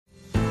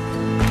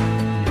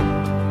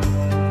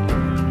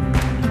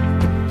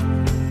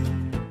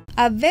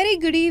A very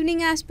good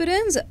evening,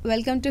 aspirants.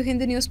 Welcome to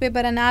Hindi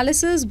Newspaper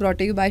Analysis brought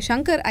to you by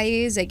Shankar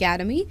IAS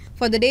Academy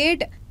for the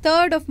date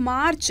 3rd of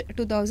March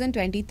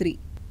 2023.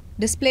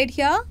 Displayed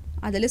here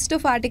are the list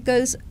of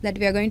articles that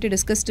we are going to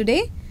discuss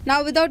today.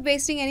 Now, without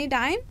wasting any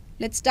time,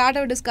 let's start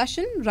our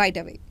discussion right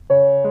away.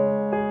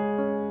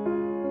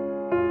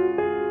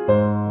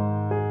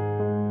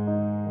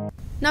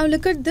 Now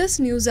look at this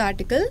news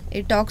article.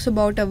 It talks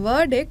about a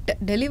verdict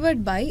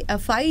delivered by a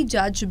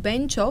 5-judge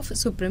bench of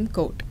Supreme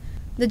Court.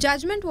 The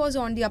judgment was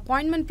on the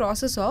appointment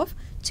process of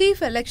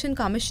Chief Election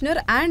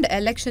Commissioner and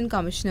Election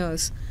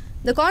Commissioners.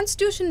 The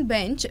Constitution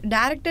Bench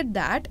directed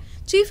that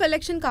Chief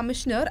Election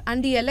Commissioner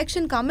and the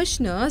Election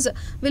Commissioners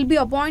will be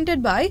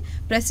appointed by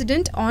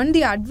President on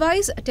the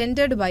advice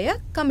tendered by a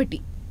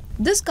committee.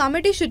 This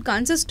committee should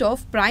consist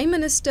of Prime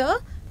Minister,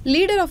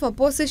 Leader of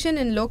Opposition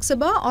in Lok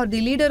Sabha or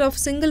the Leader of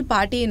Single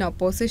Party in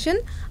Opposition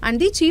and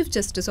the Chief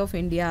Justice of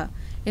India.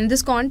 In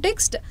this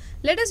context,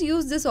 let us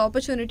use this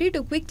opportunity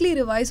to quickly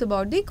revise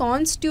about the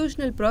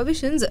constitutional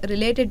provisions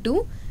related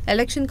to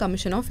Election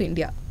Commission of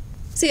India.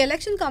 See,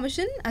 Election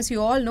Commission, as you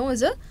all know,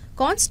 is a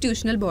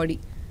constitutional body.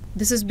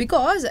 This is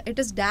because it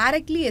is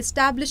directly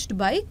established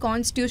by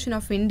Constitution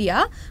of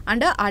India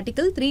under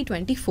Article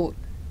 324.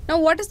 Now,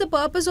 what is the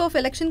purpose of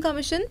Election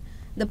Commission?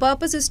 The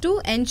purpose is to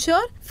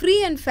ensure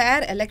free and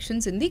fair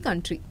elections in the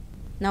country.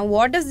 Now,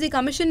 what does the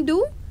commission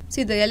do?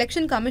 See, the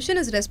Election Commission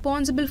is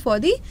responsible for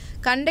the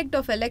conduct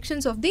of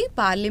elections of the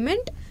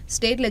Parliament,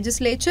 State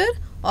Legislature,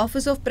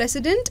 Office of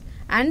President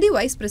and the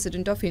Vice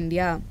President of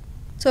India.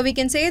 So, we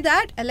can say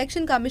that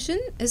Election Commission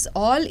is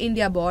all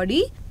India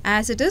body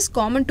as it is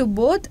common to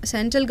both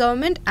central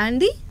government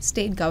and the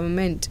state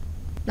government.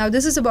 Now,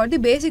 this is about the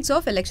basics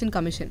of Election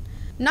Commission.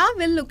 Now,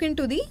 we'll look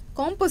into the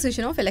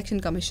composition of Election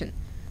Commission.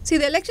 See,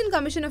 the Election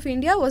Commission of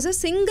India was a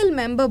single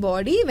member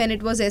body when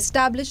it was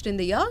established in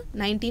the year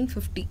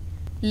 1950.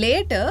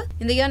 Later,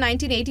 in the year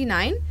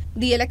 1989,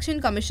 the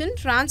Election Commission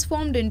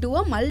transformed into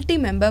a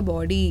multi-member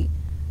body.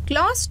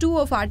 Clause 2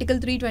 of Article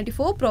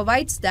 324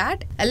 provides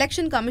that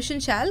Election Commission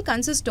shall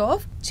consist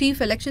of Chief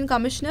Election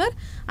Commissioner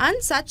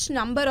and such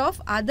number of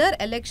other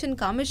election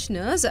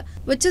commissioners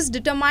which is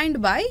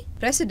determined by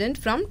President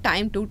from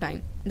time to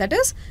time. That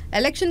is,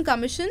 Election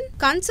Commission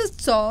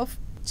consists of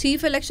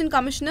Chief Election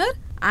Commissioner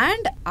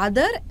and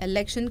other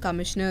election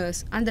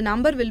commissioners, and the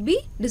number will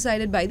be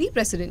decided by the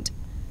President.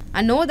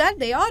 And know that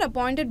they are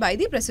appointed by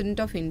the President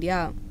of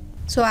India.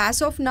 So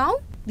as of now,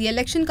 the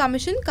Election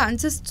Commission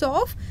consists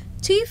of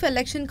Chief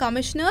Election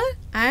Commissioner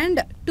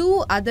and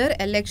 2 other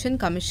election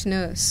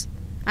commissioners,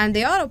 and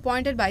they are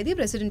appointed by the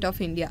President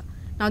of India.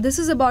 Now this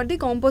is about the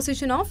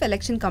composition of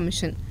Election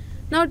Commission.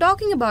 Now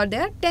talking about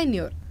their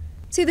tenure.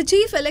 See, the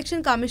Chief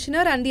Election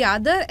Commissioner and the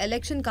other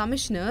election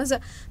commissioners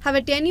have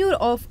a tenure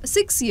of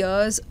 6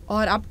 years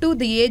or up to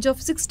the age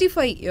of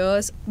 65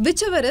 years,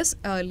 whichever is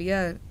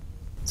earlier.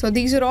 So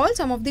these are all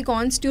some of the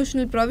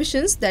constitutional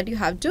provisions that you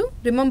have to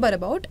remember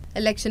about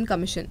Election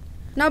Commission.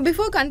 Now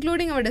before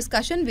concluding our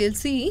discussion, we'll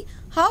see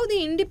how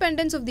the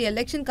independence of the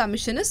Election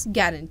Commission is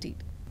guaranteed.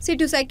 See,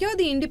 to secure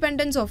the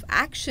independence of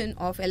action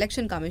of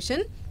Election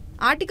Commission,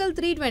 Article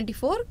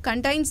 324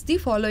 contains the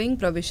following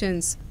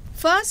provisions.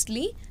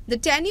 Firstly, the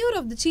tenure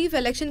of the Chief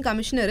Election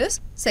Commissioner is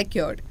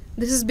secured.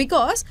 This is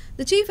because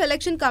the Chief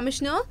Election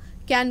Commissioner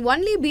can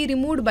only be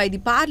removed by the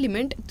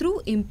Parliament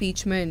through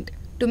impeachment.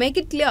 To make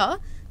it clear,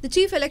 the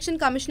Chief Election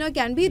Commissioner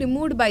can be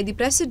removed by the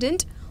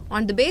President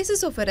on the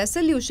basis of a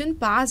resolution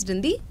passed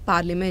in the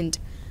Parliament.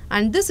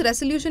 And this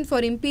resolution for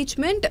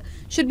impeachment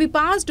should be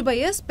passed by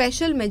a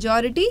special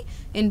majority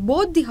in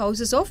both the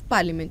houses of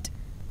Parliament.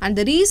 And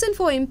the reason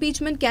for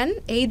impeachment can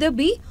either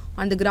be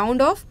on the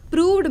ground of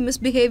proved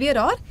misbehavior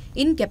or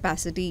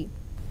incapacity.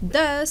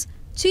 Thus,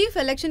 Chief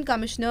Election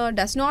Commissioner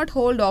does not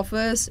hold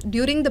office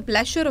during the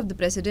pleasure of the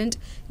President,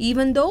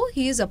 even though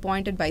he is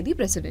appointed by the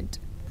President.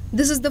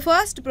 This is the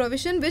first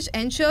provision which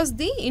ensures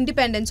the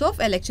independence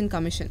of Election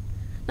Commission.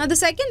 Now the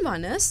second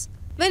one is,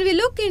 when we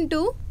look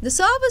into the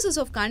services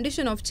of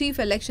condition of Chief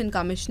Election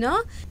Commissioner,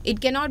 it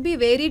cannot be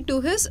varied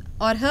to his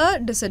or her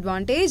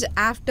disadvantage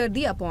after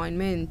the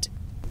appointment.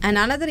 And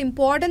another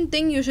important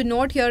thing you should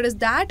note here is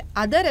that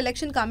other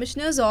election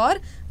commissioners or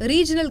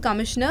regional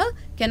commissioner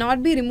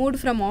cannot be removed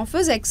from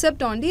office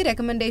except on the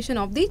recommendation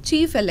of the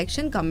Chief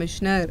Election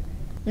Commissioner.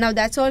 Now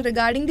that's all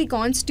regarding the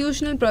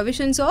constitutional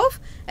provisions of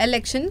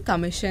Election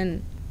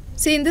Commission.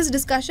 See, in this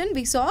discussion,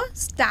 we saw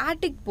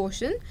static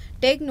portion.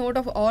 Take note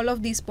of all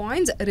of these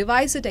points,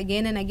 revise it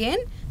again and again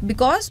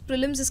because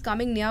prelims is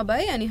coming nearby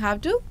and you have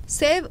to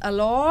save a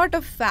lot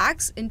of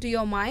facts into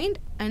your mind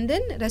and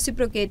then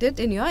reciprocate it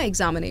in your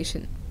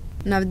examination.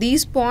 Now, with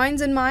these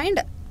points in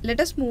mind, let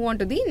us move on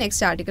to the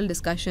next article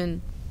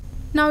discussion.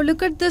 Now,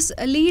 look at this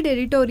lead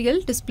editorial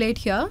displayed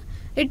here.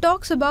 It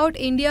talks about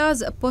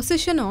India's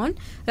position on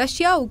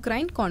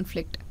Russia-Ukraine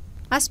conflict.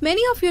 As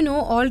many of you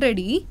know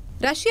already,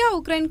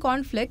 Russia-Ukraine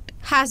conflict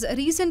has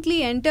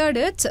recently entered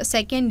its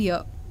second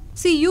year.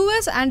 See,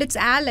 US and its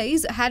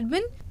allies had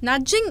been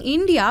nudging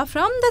India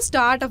from the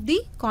start of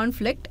the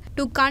conflict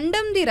to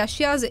condemn the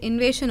Russia's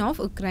invasion of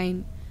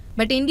Ukraine.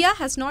 But India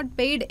has not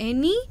paid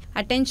any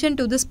attention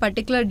to this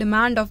particular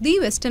demand of the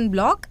Western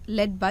Bloc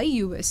led by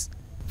US.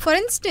 For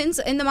instance,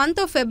 in the month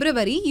of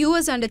February,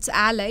 US and its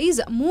allies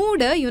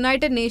moved a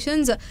United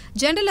Nations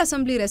General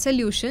Assembly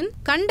resolution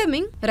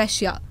condemning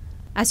Russia.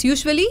 As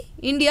usually,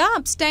 India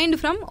abstained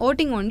from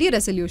voting on the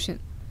resolution.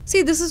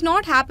 See, this is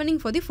not happening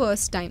for the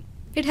first time.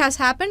 It has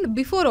happened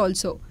before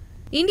also.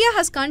 India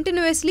has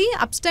continuously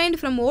abstained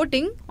from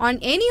voting on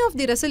any of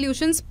the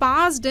resolutions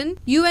passed in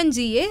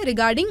UNGA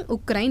regarding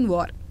Ukraine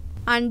war.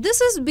 And this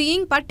is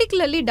being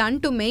particularly done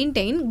to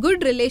maintain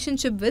good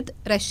relationship with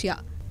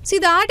Russia. See,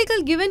 the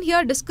article given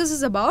here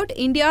discusses about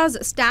India's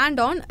stand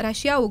on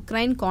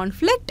Russia-Ukraine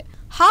conflict,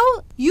 how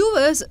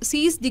US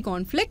sees the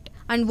conflict,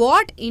 and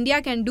what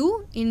India can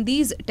do in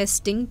these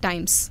testing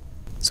times.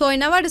 So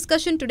in our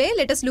discussion today,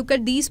 let us look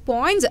at these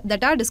points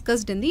that are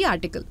discussed in the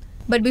article.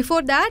 But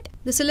before that,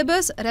 the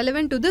syllabus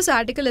relevant to this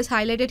article is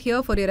highlighted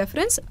here for your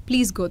reference.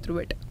 Please go through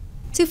it.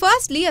 See,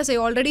 firstly, as I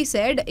already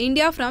said,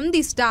 India from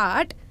the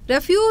start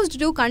refused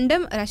to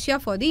condemn Russia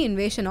for the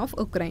invasion of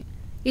Ukraine.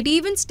 It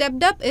even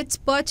stepped up its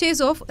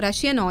purchase of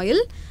Russian oil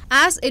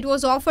as it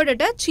was offered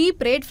at a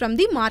cheap rate from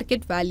the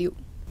market value.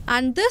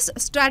 And this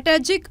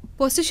strategic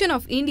position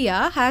of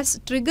India has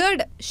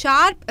triggered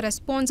sharp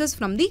responses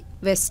from the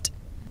West.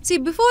 See,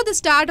 before the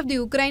start of the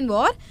Ukraine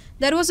war,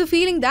 there was a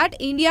feeling that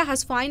India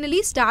has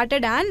finally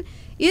started an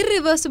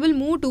irreversible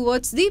move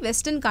towards the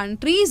Western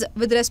countries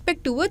with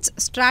respect to its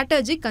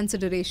strategic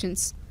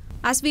considerations.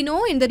 As we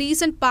know, in the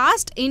recent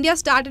past, India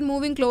started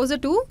moving closer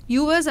to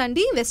US and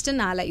the Western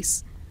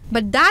allies.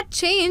 But that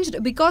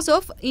changed because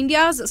of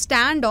India's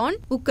stand on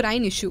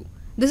Ukraine issue.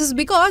 This is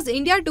because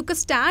India took a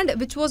stand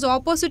which was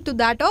opposite to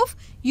that of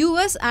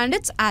US and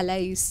its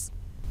allies.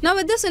 Now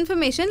with this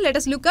information, let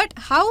us look at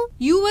how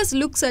US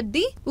looks at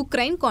the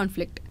Ukraine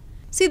conflict.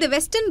 See, the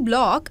Western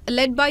Bloc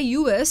led by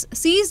US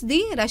sees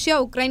the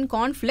Russia-Ukraine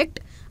conflict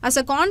as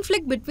a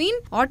conflict between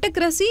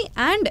autocracy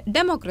and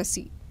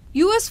democracy.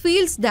 US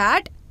feels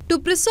that to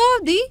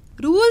preserve the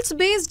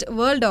rules-based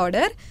world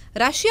order,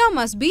 Russia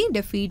must be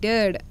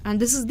defeated, and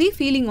this is the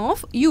feeling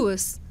of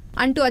US.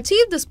 And to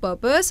achieve this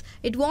purpose,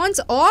 it wants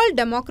all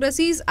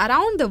democracies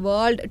around the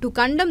world to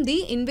condemn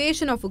the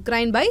invasion of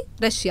Ukraine by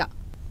Russia.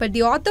 But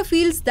the author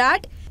feels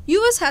that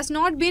US has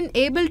not been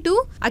able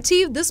to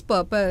achieve this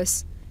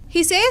purpose.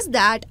 He says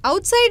that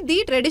outside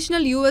the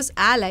traditional US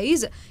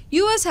allies,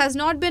 US has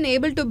not been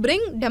able to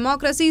bring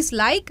democracies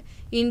like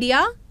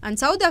India and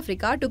South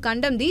Africa to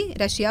condemn the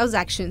Russia's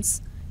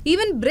actions.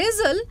 Even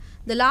Brazil,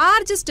 the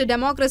largest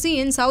democracy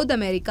in South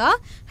America,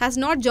 has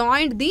not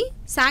joined the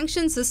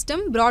sanction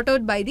system brought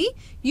out by the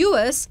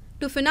US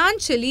to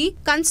financially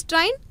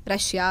constrain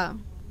Russia.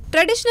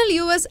 Traditional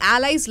US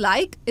allies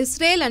like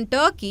Israel and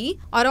Turkey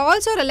are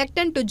also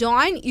reluctant to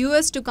join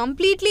US to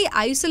completely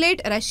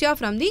isolate Russia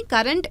from the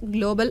current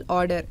global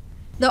order.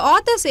 The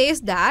author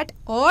says that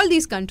all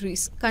these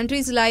countries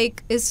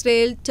like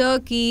Israel,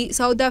 Turkey,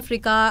 South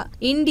Africa,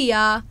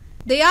 India,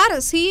 they are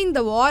seeing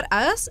the war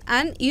as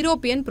an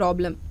European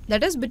problem,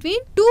 that is between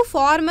two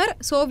former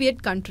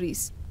Soviet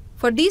countries.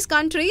 For these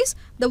countries,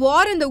 the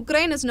war in the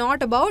Ukraine is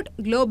not about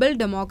global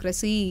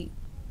democracy.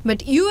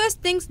 But US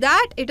thinks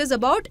that it is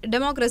about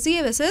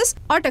democracy versus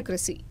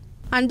autocracy.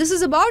 And this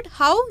is about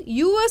how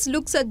US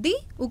looks at the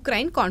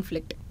Ukraine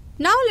conflict.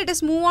 Now let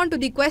us move on to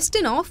the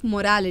question of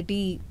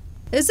morality.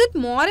 Is it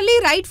morally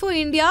right for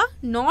India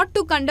not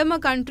to condemn a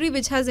country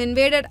which has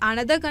invaded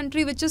another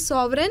country which is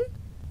sovereign?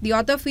 The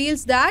author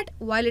feels that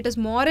while it is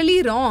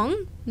morally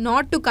wrong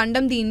not to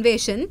condemn the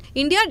invasion,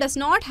 India does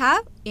not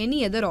have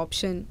any other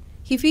option.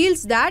 He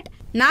feels that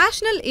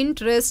national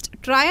interest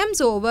triumphs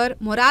over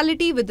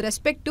morality with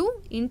respect to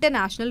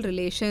international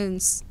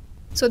relations.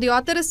 So the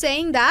author is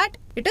saying that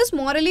it is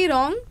morally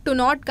wrong to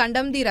not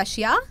condemn the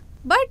Russia,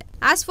 but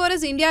as far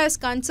as India is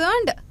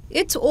concerned,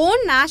 its own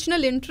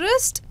national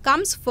interest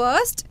comes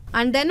first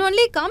and then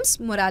only comes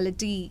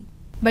morality.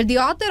 But the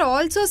author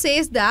also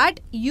says that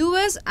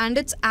US and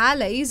its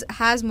allies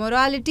has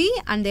morality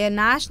and their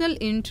national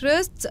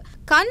interests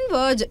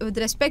converge with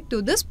respect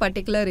to this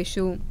particular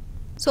issue.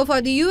 So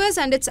for the US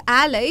and its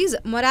allies,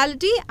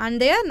 morality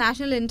and their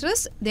national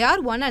interests, they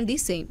are one and the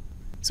same.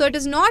 So it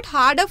is not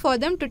harder for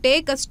them to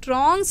take a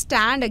strong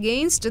stand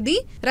against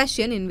the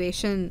Russian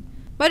invasion.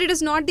 But it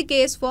is not the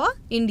case for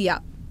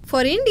India.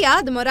 For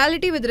India, the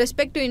morality with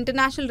respect to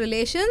international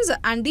relations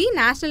and the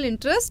national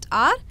interests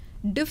are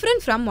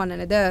different from one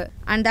another,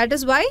 and that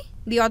is why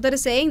the author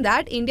is saying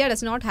that India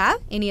does not have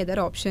any other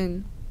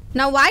option.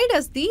 Now why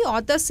does the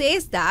author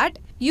says that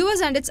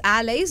US and its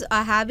allies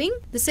are having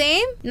the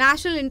same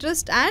national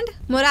interest and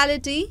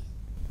morality?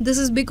 This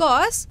is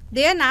because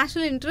their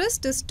national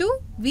interest is to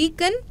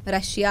weaken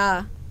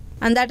Russia,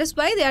 and that is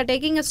why they are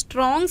taking a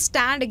strong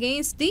stand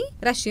against the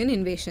Russian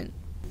invasion.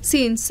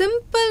 See, in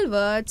simple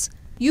words,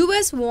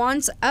 US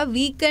wants a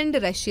weakened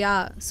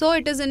Russia, so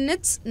it is in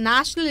its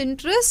national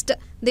interest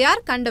they are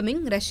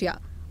condemning Russia.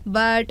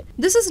 But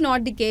this is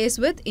not the case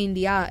with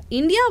India.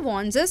 India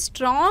wants a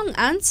strong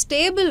and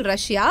stable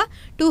Russia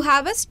to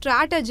have a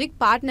strategic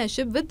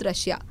partnership with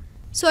Russia.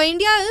 So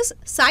India is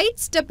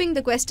sidestepping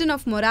the question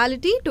of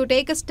morality to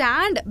take a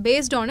stand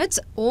based on its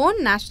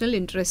own national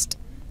interest.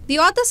 The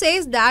author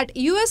says that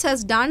US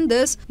has done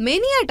this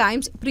many a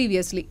times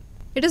previously.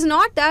 It is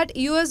not that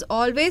US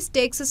always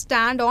takes a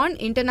stand on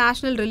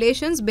international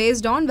relations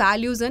based on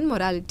values and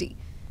morality.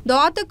 The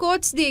author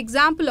quotes the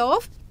example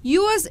of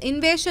US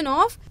invasion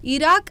of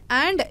Iraq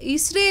and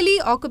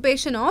Israeli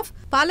occupation of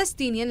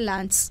Palestinian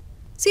lands.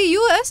 See,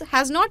 US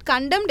has not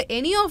condemned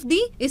any of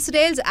the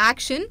Israel's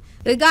action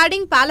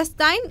regarding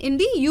Palestine in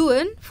the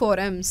UN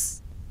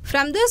forums.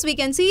 From this we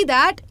can see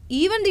that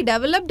even the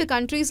developed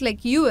countries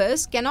like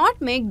US cannot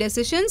make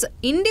decisions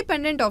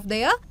independent of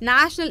their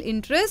national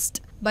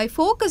interest by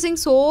focusing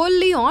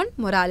solely on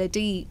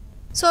morality.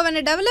 So when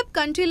a developed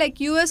country like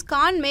US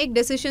can't make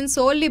decisions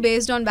solely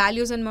based on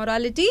values and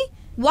morality,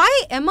 why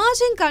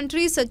emerging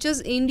countries such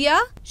as India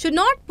should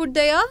not put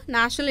their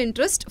national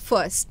interest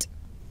first?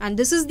 And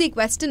this is the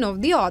question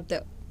of the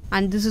author.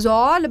 And this is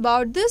all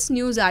about this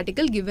news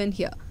article given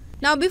here.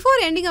 Now before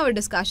ending our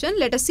discussion,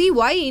 let us see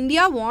why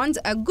India wants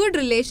a good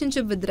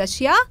relationship with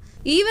Russia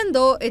even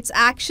though its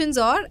actions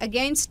are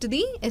against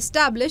the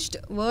established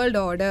world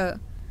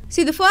order.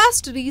 See, the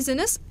first reason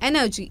is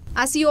energy.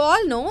 As you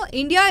all know,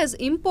 India is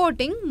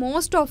importing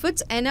most of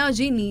its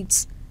energy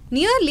needs.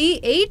 Nearly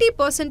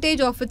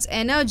 80% of its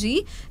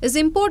energy is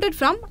imported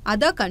from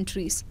other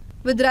countries.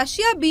 With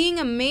Russia being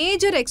a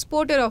major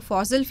exporter of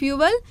fossil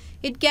fuel,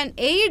 it can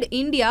aid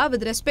India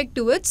with respect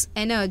to its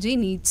energy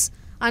needs.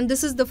 And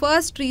this is the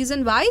first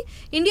reason why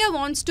India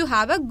wants to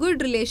have a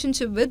good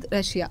relationship with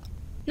Russia.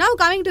 Now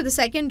coming to the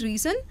second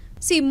reason,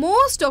 see,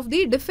 most of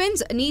the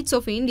defense needs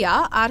of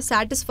India are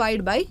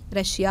satisfied by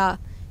Russia.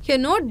 Here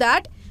note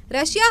that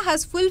Russia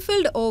has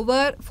fulfilled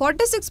over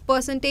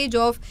 46%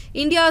 of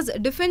India's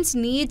defense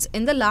needs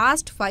in the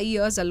last 5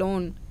 years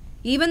alone.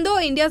 Even though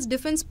India's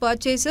defense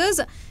purchases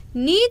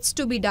needs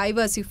to be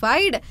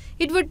diversified,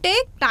 it would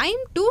take time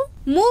to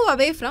move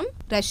away from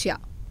Russia.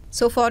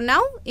 So for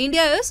now,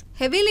 India is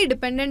heavily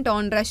dependent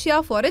on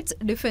Russia for its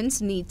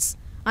defense needs.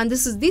 And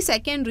this is the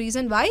second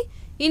reason why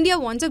India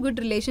wants a good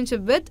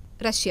relationship with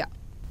Russia.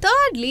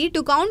 Thirdly,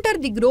 to counter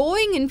the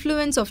growing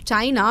influence of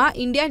China,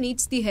 India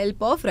needs the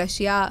help of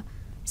Russia.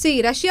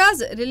 See,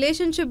 Russia's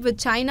relationship with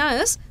China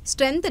is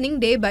strengthening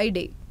day by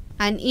day.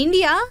 And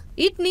India,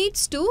 it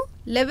needs to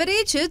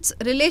leverage its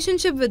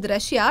relationship with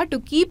Russia to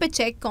keep a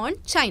check on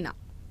China.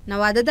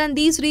 Now, other than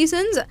these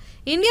reasons,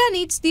 India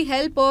needs the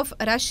help of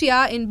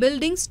Russia in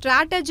building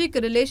strategic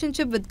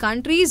relationship with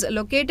countries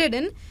located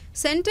in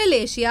Central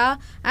Asia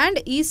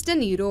and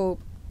Eastern Europe.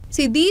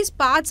 See, these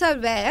parts are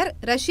where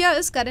Russia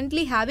is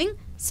currently having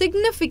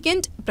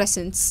significant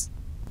presence.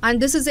 And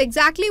this is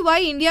exactly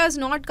why India is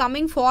not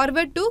coming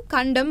forward to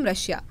condemn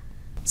Russia.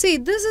 See,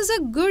 this is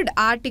a good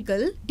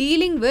article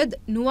dealing with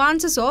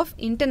nuances of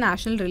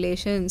international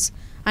relations.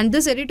 And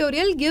this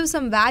editorial gives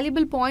some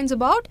valuable points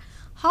about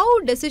how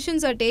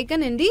decisions are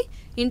taken in the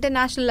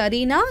international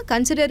arena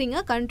considering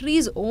a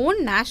country's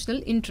own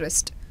national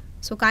interest.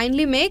 So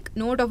kindly make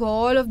note of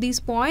all of these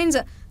points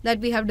that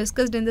we have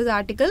discussed in this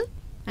article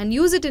and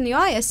use it in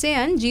your essay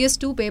and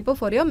GS2 paper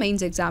for your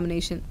mains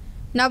examination.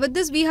 Now with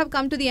this, we have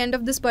come to the end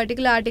of this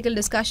particular article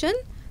discussion.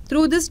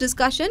 Through this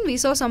discussion, we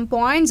saw some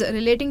points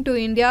relating to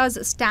India's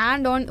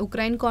stand on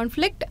Ukraine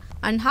conflict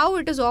and how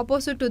it is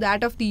opposite to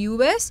that of the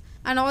US,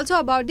 and also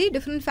about the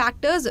different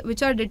factors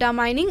which are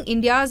determining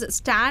India's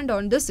stand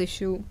on this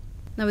issue.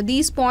 Now with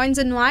these points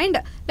in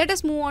mind, let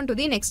us move on to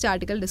the next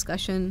article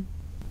discussion.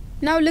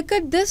 Now look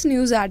at this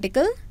news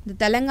article. The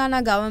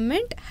Telangana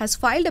government has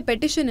filed a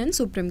petition in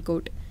Supreme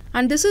Court.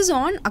 And this is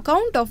on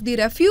account of the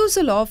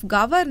refusal of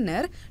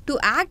governor to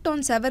act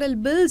on several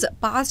bills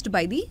passed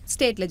by the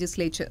state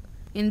legislature.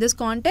 In this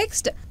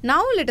context,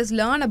 now let us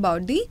learn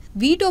about the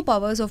veto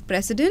powers of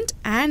president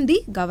and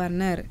the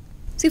governor.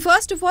 See,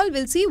 first of all,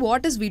 we'll see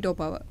what is veto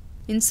power.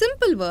 In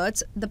simple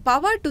words, the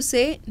power to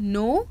say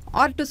no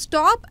or to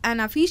stop an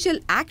official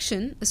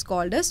action is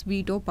called as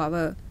veto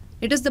power.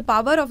 It is the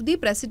power of the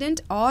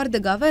president or the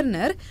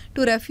governor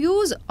to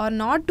refuse or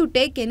not to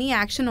take any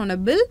action on a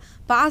bill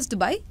passed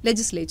by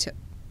legislature.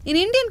 In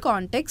Indian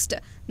context,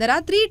 there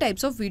are three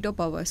types of veto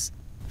powers.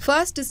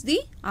 First is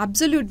the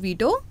absolute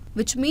veto,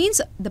 which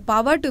means the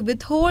power to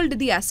withhold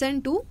the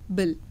assent to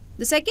bill.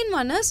 The second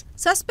one is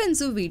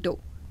suspensive veto,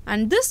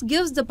 and this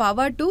gives the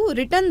power to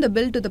return the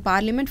bill to the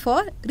parliament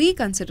for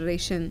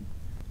reconsideration.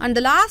 And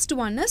the last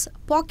one is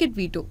pocket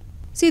veto.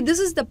 See, this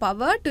is the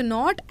power to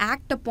not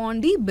act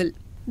upon the bill.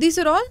 These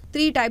are all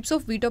three types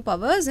of veto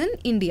powers in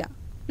India.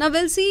 Now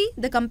we'll see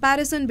the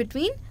comparison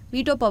between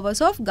veto powers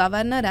of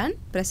governor and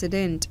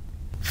president.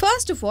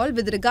 First of all,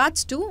 with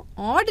regards to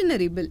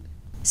ordinary bill.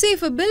 See,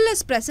 if a bill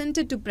is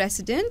presented to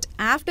president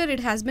after it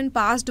has been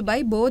passed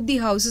by both the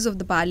houses of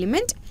the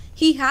parliament,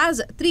 he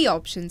has three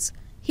options.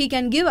 He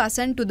can give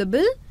assent to the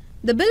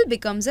bill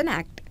becomes an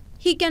act.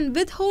 He can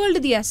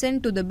withhold the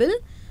assent to the bill,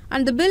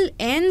 and the bill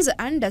ends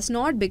and does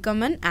not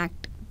become an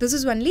act. This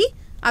is only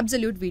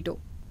absolute veto.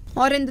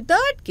 Or in the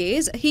third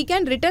case, he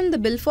can return the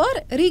bill for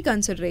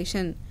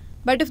reconsideration.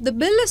 But if the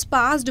bill is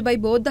passed by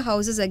both the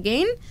houses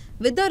again,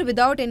 with or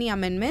without any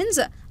amendments,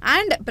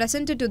 and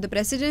presented to the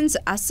President's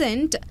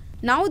assent,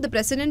 now the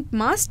President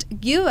must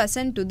give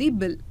assent to the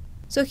bill.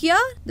 So here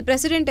the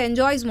President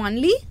enjoys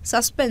only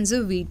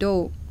suspensive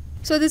veto.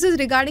 So this is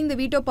regarding the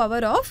veto power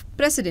of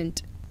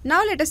President.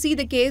 Now let us see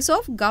the case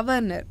of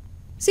Governor.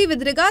 See,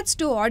 with regards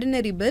to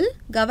ordinary bill,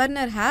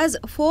 Governor has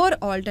 4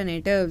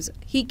 alternatives.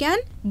 He can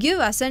give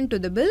assent to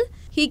the bill,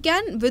 he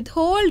can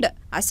withhold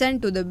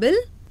assent to the bill,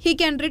 he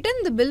can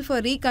return the bill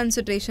for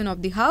reconsideration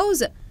of the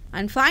House,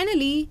 and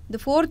finally the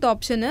 4th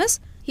option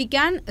is he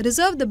can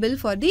reserve the bill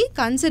for the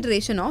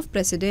consideration of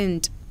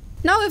President.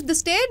 Now if the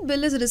state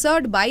bill is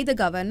reserved by the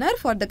Governor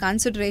for the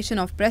consideration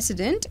of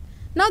President,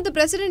 now the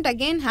President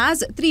again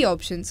has 3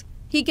 options.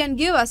 He can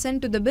give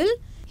assent to the bill,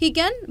 he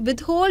can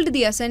withhold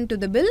the assent to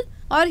the bill,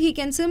 or he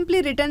can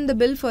simply return the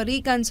bill for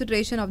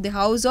reconsideration of the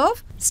House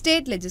of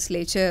State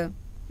Legislature.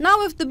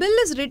 Now if the bill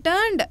is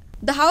returned,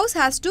 the House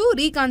has to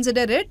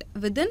reconsider it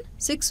within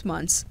 6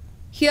 months.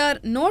 Here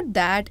note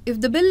that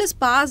if the bill is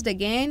passed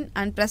again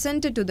and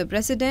presented to the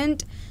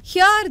President,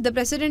 here the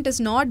President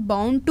is not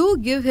bound to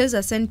give his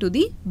assent to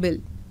the bill.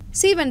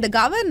 See, when the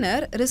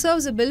Governor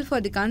reserves a bill for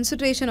the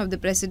consideration of the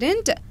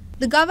President,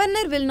 the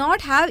Governor will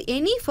not have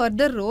any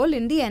further role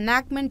in the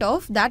enactment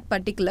of that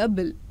particular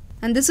bill.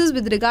 And this is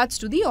with regards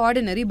to the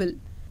ordinary bill.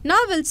 Now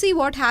we'll see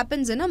what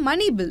happens in a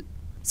money bill.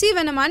 See,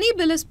 when a money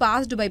bill is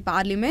passed by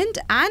Parliament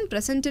and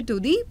presented to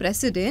the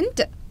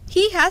President,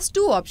 he has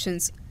 2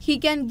 options. He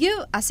can give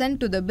assent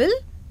to the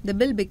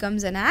bill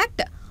becomes an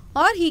act,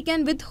 or he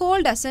can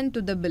withhold assent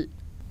to the bill.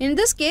 In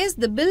this case,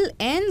 the bill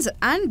ends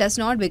and does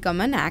not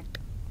become an act.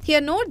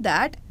 Here note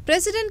that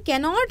President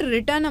cannot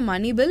return a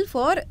money bill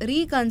for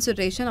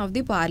reconsideration of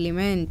the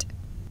Parliament.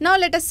 Now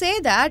let us say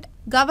that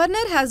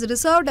Governor has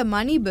reserved a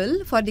money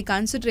bill for the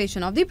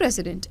consideration of the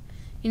President.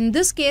 In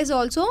this case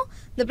also,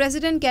 the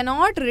President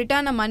cannot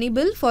return a money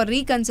bill for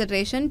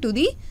reconsideration to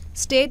the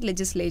state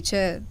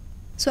legislature.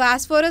 So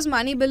as far as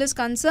money bill is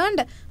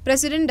concerned,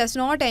 President does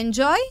not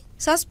enjoy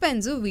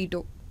suspensive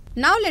veto.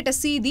 Now let us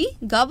see the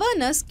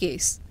Governor's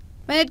case.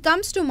 When it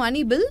comes to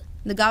money bill,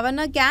 the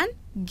Governor can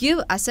give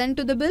assent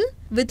to the bill,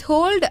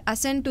 withhold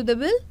assent to the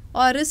bill,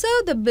 or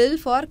reserve the bill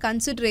for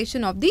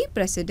consideration of the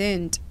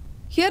President.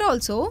 Here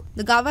also,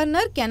 the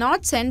Governor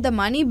cannot send the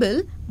money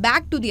bill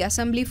back to the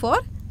Assembly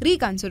for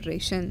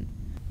reconsideration.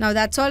 Now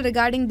that's all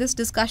regarding this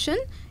discussion.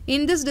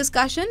 In this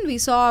discussion, we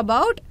saw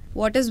about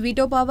what is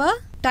veto power,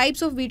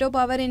 types of veto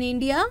power in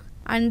India,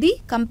 and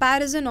the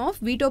comparison of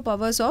veto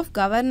powers of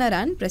Governor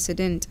and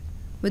President.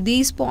 With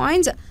these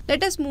points,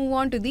 let us move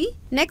on to the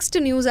next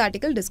news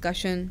article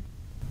discussion.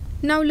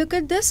 Now look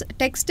at this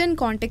text and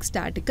context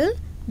article.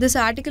 This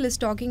article is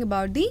talking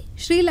about the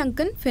Sri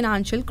Lankan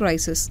financial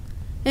crisis.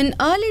 In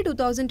early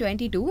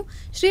 2022,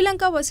 Sri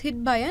Lanka was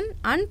hit by an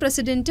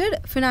unprecedented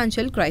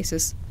financial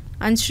crisis,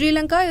 and Sri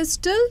Lanka is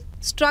still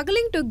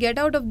struggling to get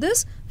out of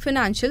this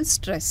financial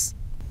stress.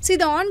 See,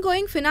 the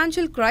ongoing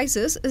financial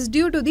crisis is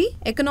due to the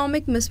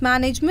economic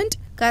mismanagement,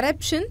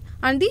 corruption,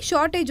 and the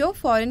shortage of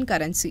foreign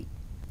currency.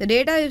 The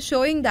data is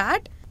showing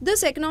that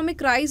this economic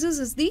crisis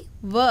is the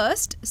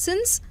worst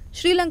since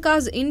Sri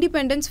Lanka's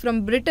independence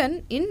from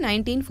Britain in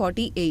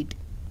 1948.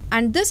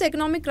 And this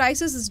economic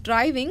crisis is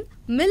driving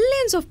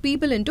millions of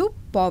people into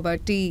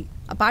poverty.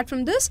 Apart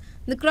from this,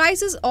 the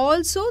crisis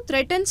also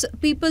threatens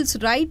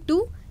people's right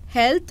to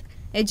health,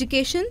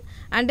 education,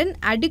 and an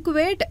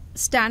adequate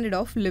standard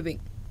of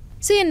living.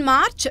 See, in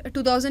March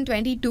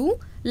 2022,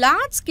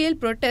 large-scale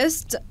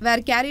protests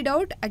were carried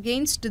out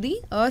against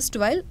the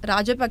erstwhile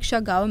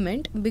Rajapaksa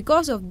government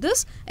because of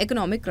this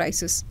economic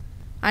crisis.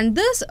 And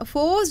this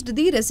forced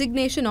the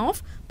resignation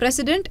of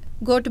President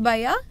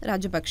Gotabaya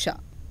Rajapaksa.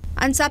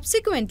 And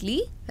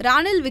subsequently,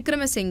 Ranil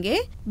Wickremesinghe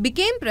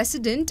became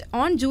president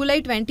on July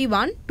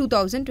 21,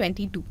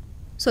 2022.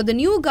 So the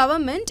new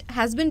government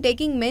has been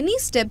taking many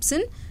steps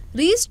in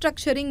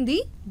restructuring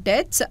the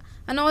debts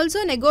and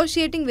also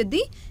negotiating with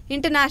the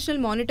International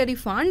Monetary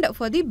Fund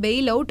for the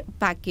bailout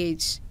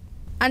package.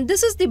 And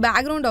this is the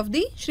background of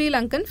the Sri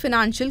Lankan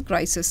financial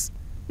crisis.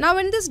 Now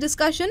in this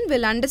discussion,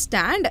 we'll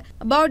understand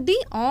about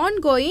the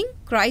ongoing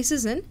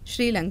crisis in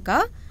Sri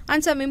Lanka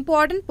and some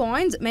important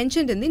points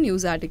mentioned in the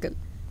news article.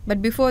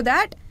 But before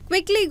that,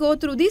 quickly go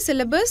through the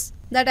syllabus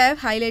that I have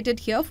highlighted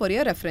here for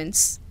your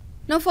reference.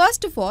 Now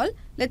first of all,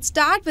 let's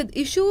start with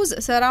issues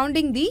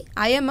surrounding the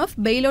IMF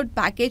bailout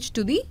package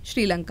to the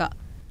Sri Lanka.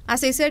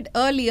 As I said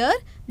earlier,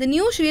 the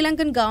new Sri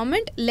Lankan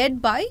government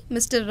led by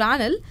Mr.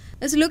 Ranil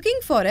is looking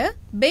for a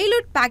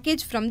bailout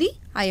package from the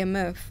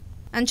IMF.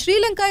 And Sri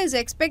Lanka is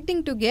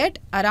expecting to get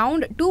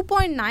around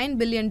 $2.9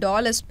 billion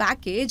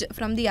package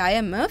from the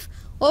IMF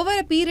over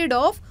a period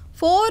of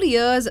 4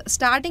 years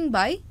starting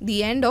by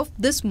the end of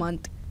this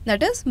month,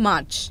 that is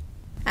March.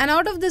 And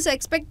out of this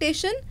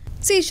expectation,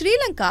 see, Sri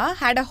Lanka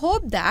had a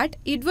hope that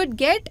it would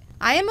get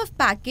IMF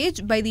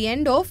package by the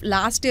end of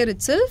last year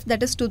itself,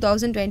 that is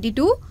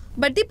 2022,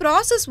 but the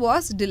process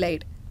was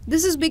delayed.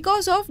 This is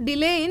because of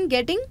delay in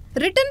getting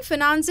written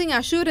financing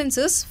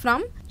assurances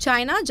from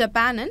China,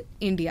 Japan and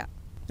India.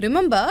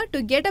 Remember,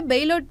 to get a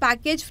bailout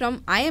package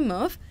from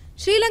IMF,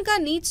 Sri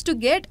Lanka needs to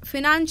get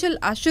financial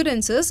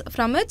assurances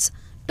from its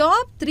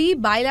top 3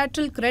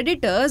 bilateral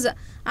creditors,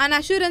 and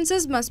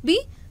assurances must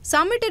be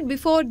submitted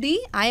before the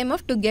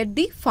IMF to get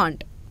the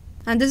fund.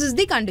 And this is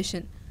the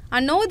condition.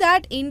 And know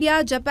that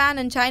India, Japan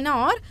and China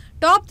are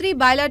top 3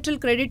 bilateral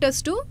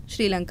creditors to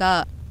Sri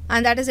Lanka.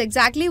 And that is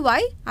exactly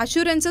why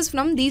assurances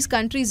from these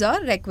countries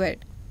are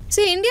required.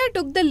 See, India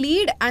took the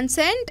lead and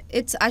sent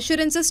its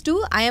assurances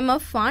to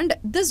IMF fund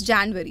this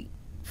January.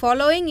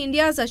 Following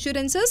India's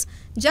assurances,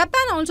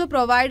 Japan also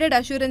provided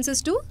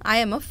assurances to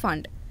IMF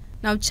fund.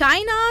 Now,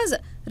 China's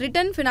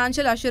written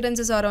financial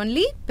assurances are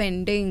only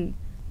pending.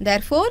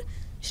 Therefore,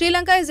 Sri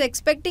Lanka is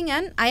expecting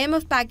an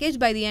IMF package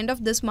by the end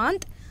of this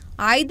month,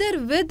 either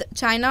with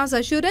China's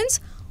assurance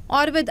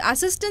or with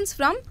assistance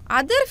from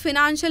other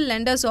financial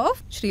lenders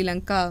of Sri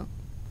Lanka.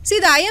 See,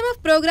 the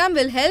IMF program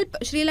will help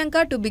Sri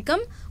Lanka to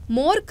become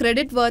more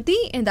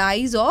creditworthy in the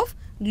eyes of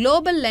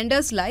global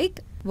lenders like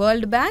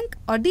World Bank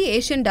or the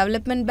Asian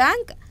Development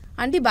Bank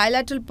and the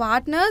bilateral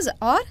partners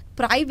or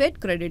private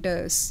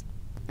creditors.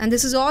 And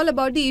this is all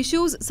about the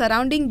issues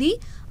surrounding the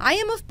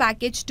IMF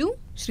package to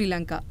Sri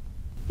Lanka.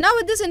 Now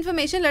with this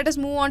information, let us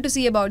move on to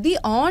see about the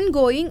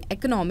ongoing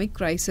economic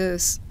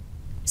crisis.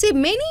 See,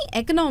 many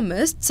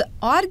economists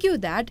argue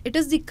that it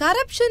is the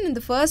corruption in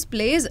the first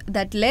place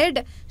that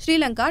led Sri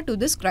Lanka to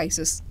this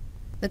crisis.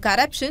 The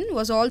corruption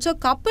was also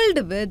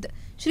coupled with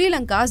Sri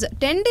Lanka's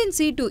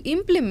tendency to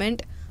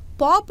implement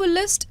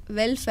populist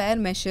welfare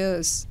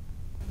measures.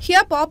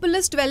 Here,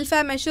 populist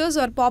welfare measures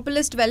or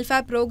populist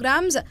welfare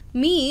programs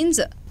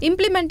means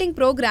implementing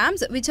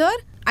programs which are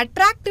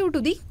attractive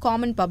to the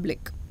common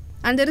public.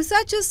 And the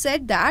researchers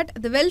said that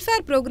the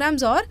welfare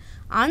programs are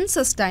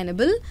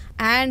unsustainable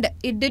and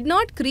it did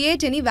not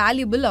create any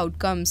valuable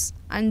outcomes.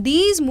 And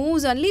these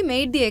moves only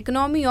made the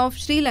economy of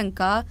Sri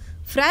Lanka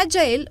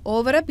fragile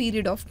over a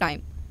period of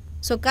time.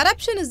 So,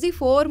 corruption is the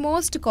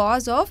foremost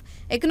cause of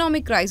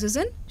economic crisis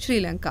in Sri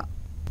Lanka.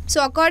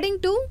 So,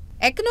 according to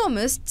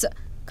economists,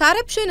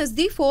 corruption is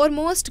the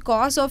foremost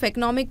cause of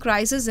economic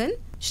crisis in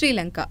Sri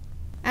Lanka.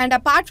 And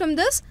apart from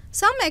this,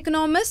 some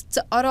economists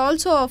are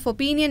also of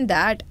opinion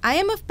that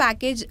IMF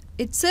package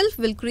itself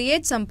will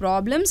create some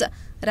problems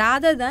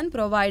rather than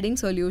providing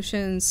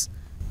solutions.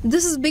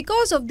 This is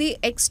because of the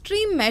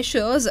extreme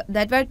measures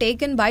that were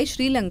taken by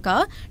Sri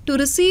Lanka to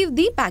receive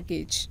the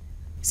package.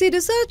 See,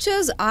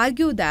 researchers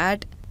argue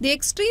that the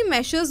extreme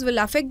measures will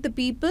affect the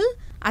people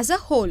as a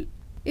whole.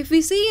 If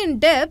we see in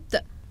depth,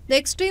 the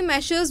extreme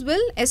measures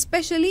will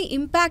especially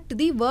impact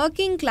the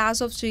working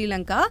class of Sri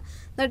Lanka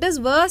that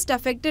is worst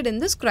affected in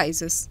this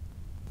crisis.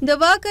 The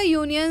worker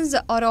unions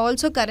are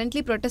also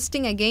currently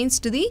protesting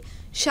against the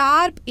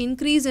sharp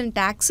increase in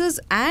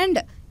taxes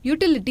and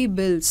utility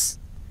bills.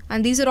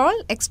 And these are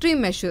all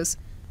extreme measures.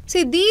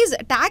 See, these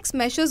tax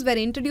measures were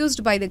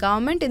introduced by the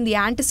government in the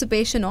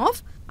anticipation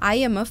of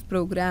IMF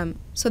program.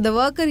 So, the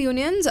worker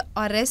unions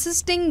are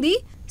resisting the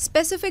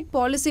specific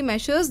policy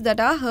measures that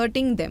are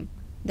hurting them.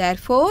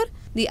 Therefore,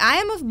 the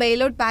IMF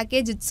bailout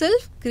package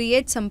itself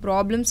creates some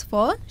problems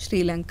for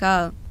Sri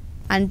Lanka.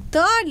 And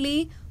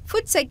thirdly,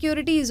 food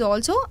security is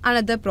also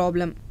another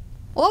problem.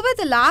 Over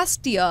the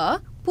last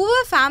year,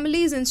 poor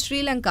families in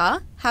Sri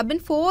Lanka have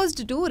been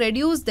forced to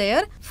reduce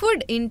their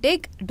food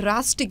intake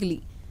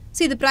drastically.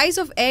 See, the price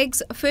of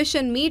eggs, fish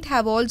and meat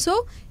have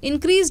also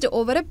increased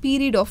over a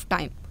period of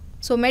time.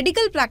 So,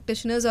 medical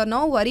practitioners are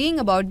now worrying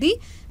about the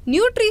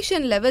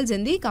nutrition levels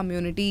in the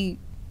community.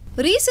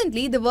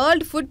 Recently, the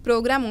World Food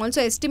Programme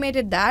also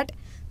estimated that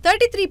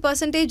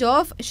 33%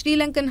 of Sri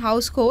Lankan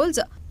households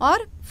are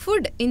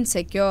food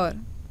insecure.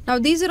 Now,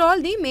 these are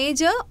all the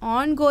major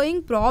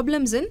ongoing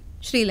problems in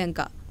Sri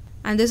Lanka.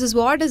 And this is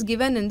what is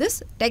given in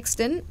this text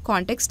and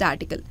context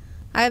article.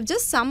 I have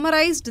just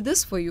summarized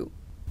this for you.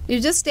 You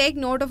just take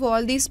note of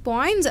all these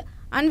points,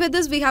 and with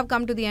this we have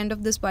come to the end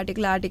of this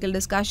particular article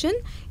discussion.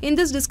 In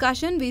this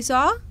discussion, we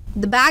saw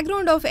the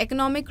background of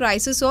economic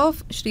crisis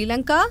of Sri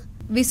Lanka.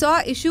 We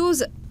saw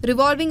issues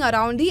revolving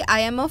around the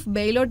IMF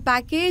bailout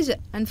package,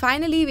 and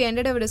finally we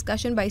ended our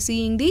discussion by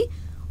seeing the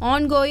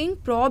ongoing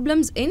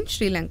problems in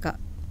Sri Lanka.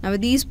 Now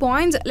with these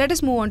points, let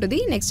us move on to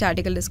the next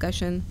article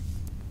discussion.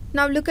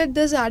 Now look at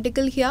this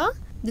article here.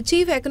 The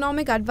Chief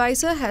Economic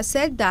Advisor has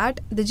said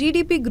that the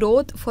GDP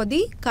growth for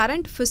the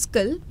current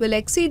fiscal will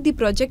exceed the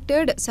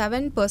projected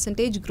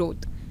 7% growth.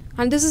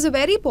 And this is a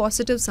very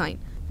positive sign.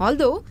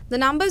 Although the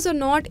numbers are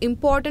not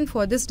important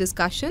for this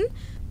discussion,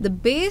 the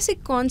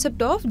basic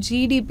concept of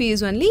GDP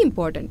is only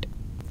important.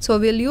 So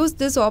we'll use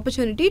this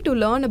opportunity to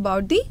learn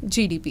about the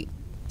GDP.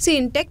 See,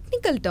 in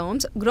technical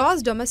terms,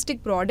 gross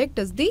domestic product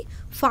is the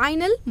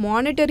final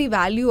monetary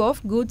value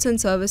of goods and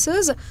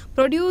services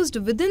produced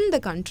within the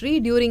country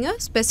during a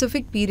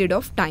specific period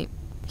of time.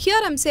 Here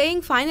I'm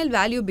saying final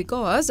value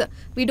because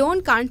we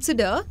don't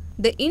consider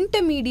the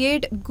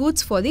intermediate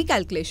goods for the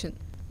calculation.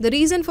 The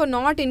reason for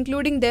not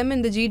including them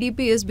in the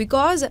GDP is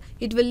because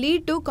it will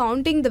lead to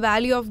counting the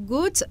value of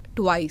goods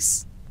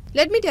twice.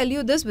 Let me tell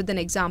you this with an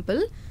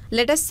example.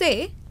 Let us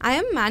say I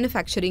am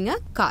manufacturing a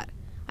car.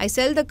 I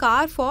sell the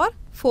car for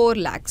 4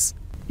 lakhs.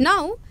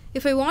 Now,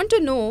 if I want to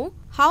know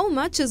how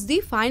much is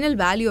the final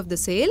value of the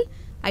sale,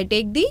 I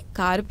take the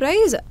car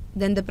price,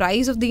 then the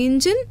price of the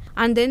engine,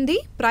 and then the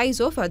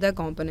price of other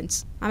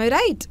components. Am I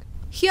right?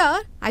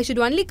 Here, I should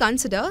only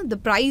consider the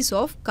price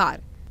of car,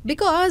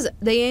 because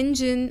the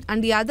engine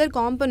and the other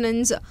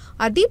components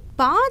are the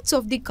parts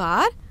of the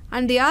car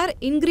and they are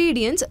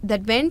ingredients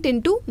that went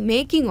into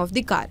making of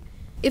the car.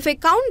 If I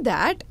count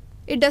that,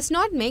 it does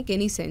not make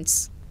any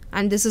sense.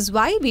 And this is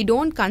why we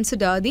don't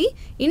consider the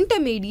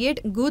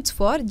intermediate goods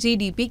for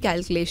GDP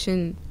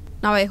calculation.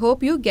 Now I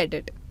hope you get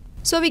it.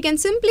 So we can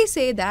simply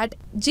say that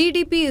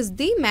GDP is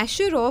the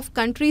measure of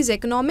country's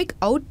economic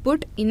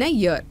output in a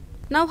year.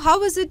 Now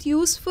how is it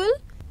useful?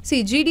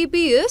 See,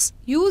 GDP is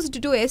used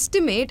to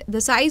estimate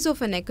the size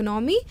of an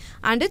economy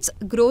and its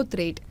growth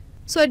rate.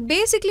 So it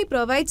basically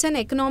provides an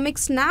economic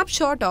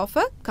snapshot of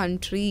a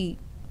country.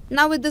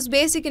 Now with this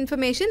basic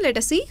information, let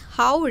us see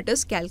how it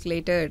is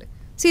calculated.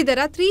 See, there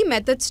are three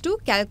methods to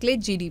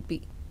calculate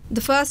GDP.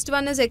 The first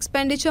one is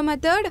expenditure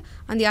method,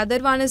 and the other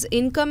one is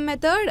income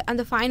method, and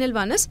the final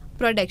one is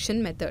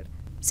production method.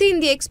 See, in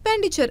the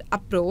expenditure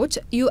approach,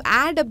 you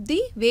add up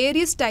the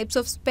various types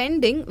of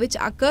spending which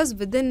occurs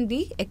within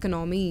the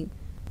economy.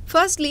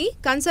 Firstly,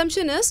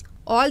 consumption is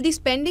all the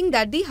spending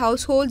that the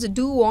households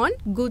do on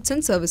goods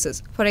and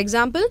services. For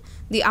example,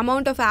 the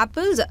amount of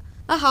apples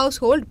a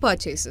household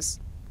purchases.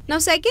 Now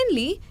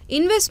secondly,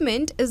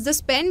 investment is the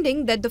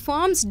spending that the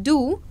firms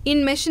do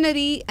in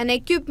machinery and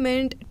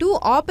equipment to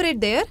operate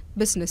their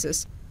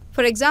businesses.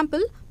 For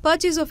example,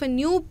 purchase of a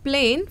new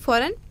plane for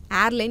an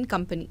airline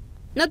company.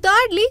 Now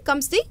thirdly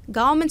comes the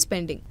government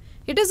spending.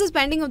 It is the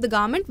spending of the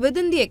government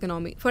within the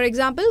economy. For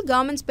example,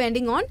 government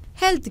spending on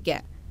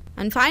healthcare.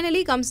 And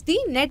finally comes the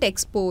net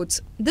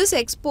exports. This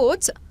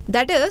exports,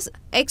 that is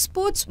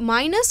exports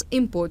minus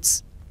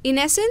imports. In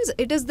essence,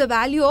 it is the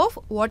value of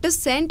what is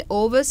sent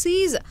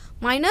overseas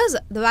minus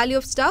the value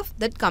of stuff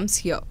that comes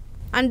here.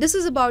 And this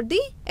is about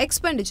the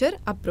expenditure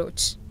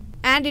approach.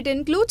 And it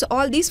includes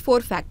all these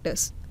four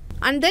factors.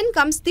 And then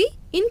comes the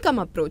income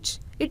approach.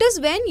 It is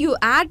when you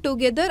add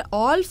together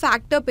all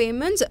factor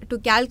payments to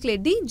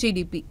calculate the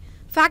GDP.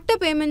 Factor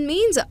payment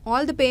means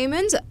all the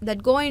payments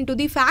that go into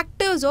the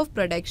factors of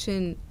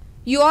production.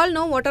 You all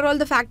know what are all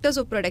the factors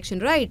of production,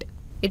 right?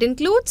 It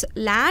includes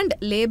land,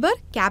 labor,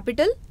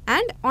 capital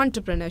and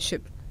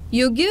entrepreneurship.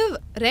 You give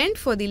rent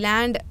for the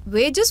land,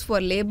 wages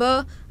for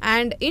labor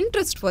and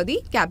interest for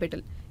the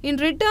capital. In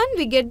return,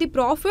 we get the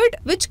profit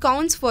which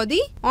counts for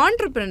the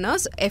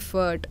entrepreneur's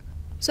effort.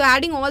 So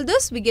adding all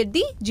this, we get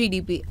the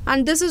GDP,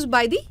 and this is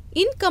by the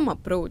income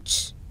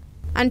approach.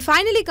 And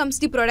finally comes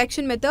the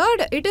production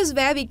method. It is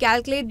where we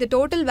calculate the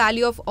total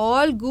value of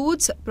all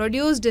goods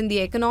produced in the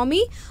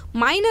economy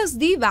minus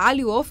the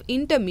value of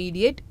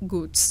intermediate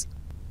goods.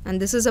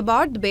 And this is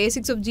about the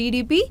basics of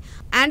GDP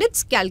and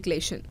its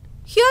calculation.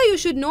 Here you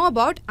should know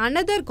about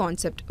another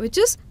concept, which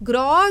is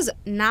gross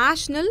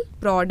national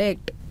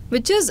product,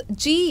 which is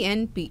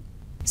GNP.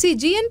 See,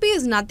 GNP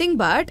is nothing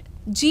but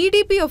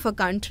GDP of a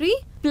country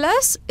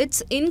plus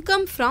its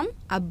income from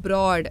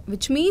abroad,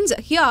 which means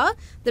here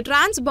the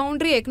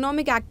transboundary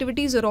economic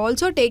activities are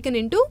also taken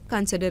into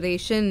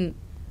consideration.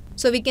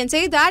 So we can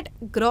say that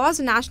gross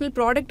national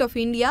product of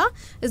India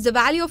is the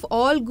value of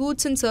all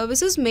goods and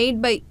services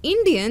made by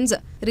Indians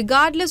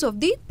regardless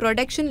of the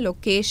production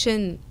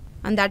location.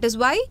 And that is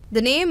why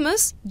the name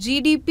is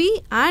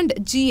GDP and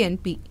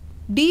GNP.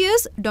 D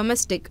is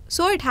domestic,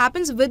 so it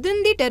happens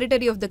within the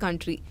territory of the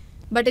country.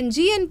 But in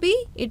GNP,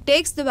 it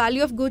takes the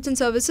value of goods and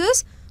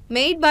services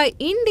made by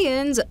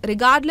Indians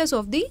regardless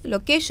of the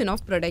location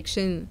of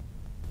production.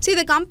 See,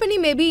 the company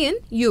may be in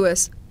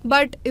US.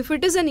 But if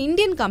it is an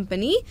Indian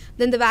company,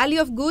 then the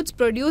value of goods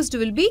produced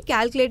will be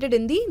calculated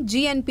in the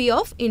GNP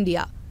of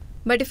India.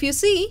 But if you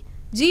see,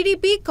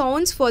 GDP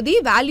counts for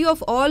the value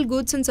of all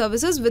goods and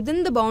services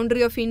within the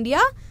boundary of India,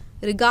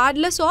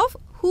 regardless of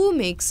who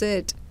makes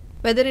it.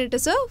 Whether it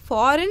is a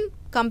foreign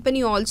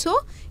company also,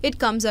 it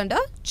comes under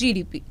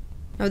GDP.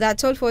 Now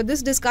that's all for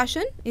this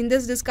discussion. In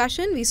this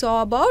discussion, we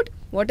saw about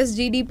what is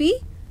GDP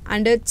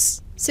and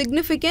its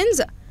significance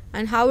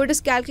and how it is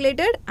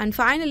calculated, and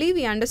finally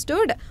we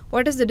understood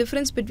what is the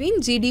difference between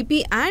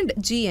GDP and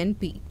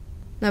GNP.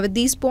 Now with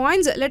these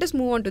points, let us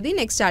move on to the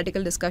next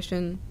article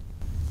discussion.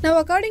 Now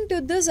according to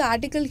this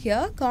article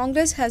here,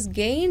 Congress has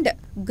gained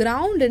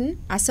ground in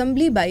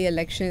assembly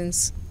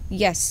by-elections.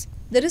 Yes,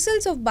 the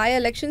results of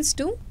by-elections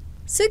to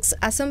 6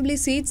 assembly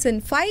seats in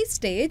 5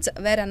 states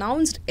were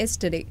announced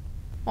yesterday.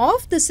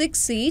 Of the 6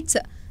 seats,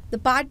 the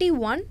party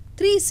won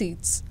 3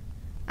 seats.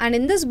 And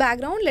in this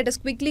background, let us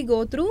quickly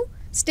go through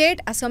state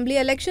assembly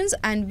elections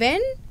and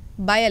when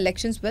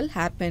by-elections will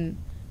happen.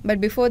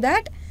 But before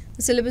that,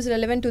 the syllabus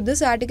relevant to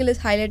this article is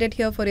highlighted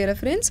here for your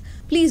reference.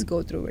 Please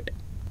go through it.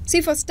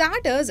 See, for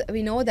starters,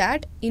 we know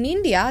that in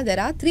India, there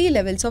are 3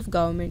 levels of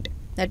government.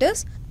 That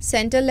is,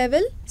 central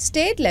level,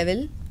 state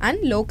level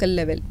and local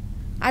level.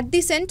 At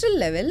the central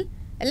level,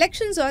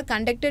 elections are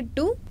conducted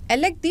to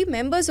elect the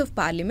members of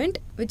parliament,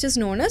 which is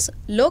known as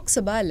Lok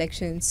Sabha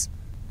elections.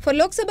 For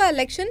Lok Sabha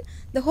election,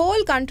 the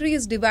whole country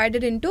is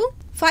divided into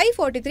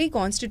 543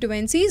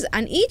 constituencies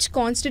and each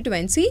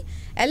constituency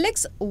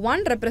elects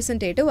one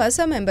representative as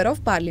a member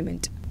of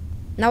parliament.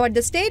 Now at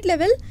the state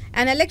level,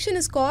 an election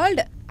is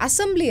called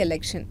assembly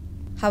election.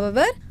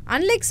 However,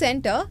 unlike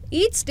centre,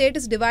 each state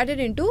is divided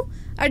into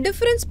a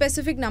different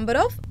specific number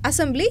of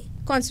assembly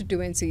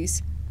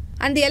constituencies.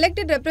 And the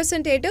elected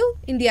representative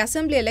in the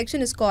assembly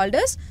election is called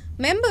as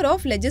member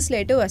of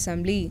legislative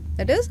assembly,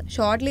 that is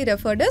shortly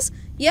referred as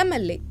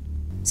MLA.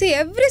 See,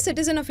 every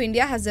citizen of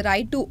India has the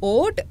right to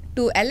vote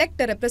to elect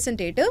a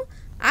representative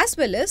as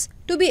well as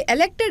to be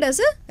elected as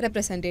a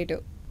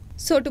representative.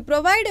 So, to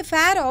provide a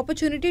fair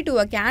opportunity to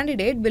a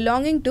candidate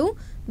belonging to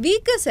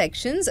weaker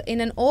sections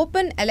in an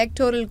open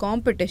electoral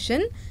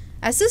competition,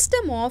 a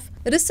system of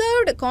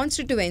reserved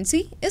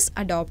constituency is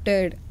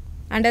adopted.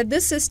 Under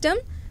this system,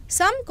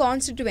 some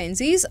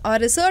constituencies are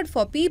reserved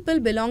for people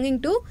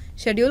belonging to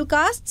scheduled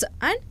castes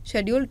and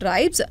scheduled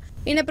tribes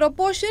in a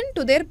proportion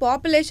to their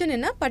population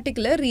in a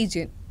particular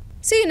region.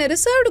 See, in a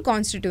reserved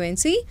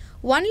constituency,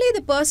 only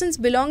the persons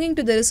belonging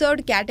to the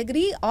reserved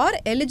category are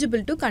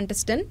eligible to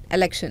contest an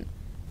election.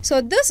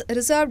 So, this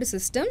reserved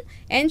system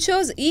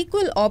ensures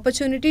equal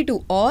opportunity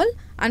to all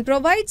and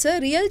provides a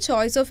real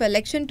choice of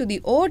election to the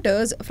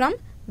voters from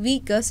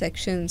weaker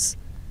sections.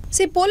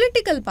 See,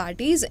 political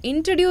parties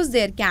introduce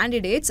their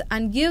candidates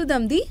and give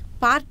them the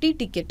party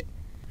ticket.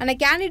 And a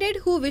candidate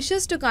who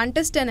wishes to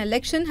contest an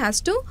election has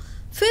to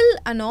fill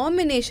a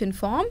nomination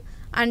form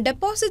and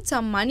deposit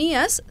some money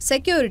as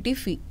security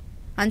fee.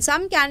 And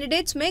some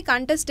candidates may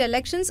contest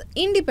elections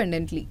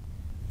independently.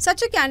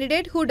 Such a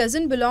candidate who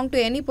doesn't belong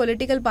to any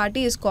political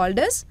party is called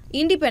as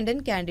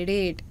independent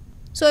candidate.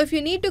 So, if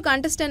you need to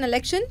contest an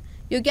election,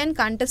 you can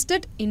contest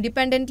it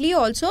independently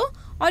also,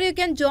 or you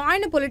can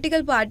join a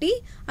political party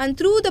and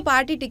through the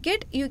party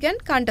ticket you can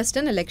contest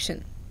an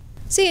election.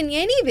 See, in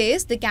any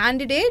ways the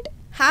candidate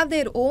have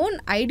their own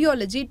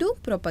ideology to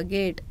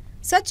propagate.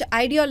 Such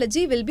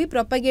ideology will be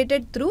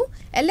propagated through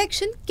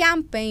election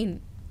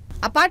campaign.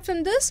 Apart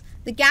from this,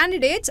 the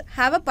candidates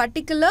have a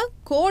particular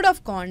code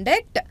of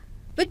conduct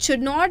which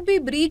should not be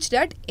breached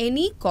at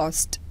any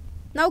cost.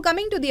 Now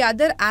coming to the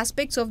other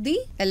aspects of the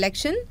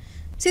election.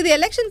 See, the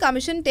Election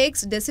Commission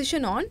takes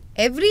decision on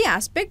every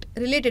aspect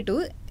related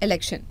to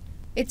election.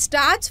 It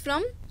starts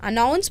from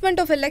announcement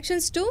of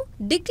elections to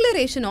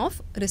declaration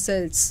of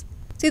results.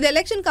 See, the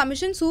Election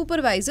Commission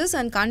supervises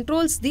and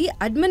controls the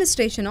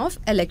administration of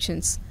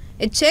elections.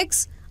 It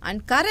checks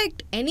and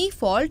corrects any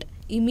fault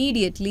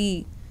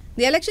immediately.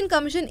 The Election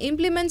Commission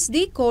implements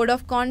the code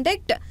of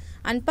conduct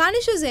and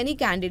punishes any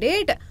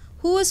candidate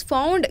who is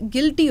found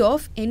guilty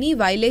of any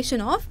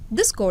violation of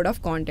this code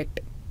of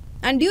conduct.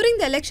 And during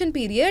the election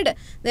period,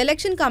 the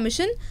Election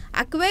Commission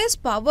acquires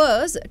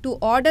powers to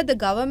order the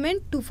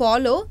government to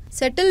follow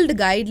settled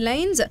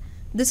guidelines.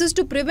 This is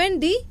to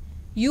prevent the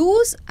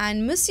use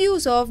and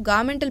misuse of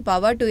governmental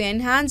power to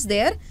enhance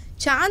their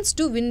chance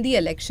to win the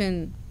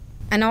election.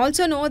 And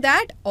also know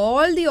that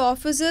all the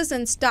officers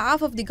and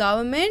staff of the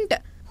government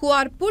who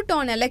are put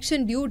on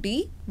election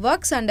duty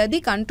works under the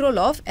control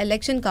of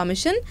Election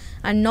Commission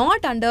and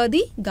not under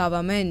the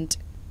government.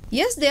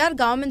 Yes, they are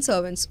government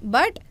servants,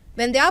 but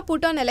when they are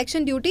put on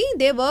election duty,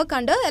 they work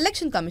under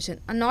Election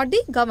Commission and not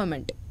the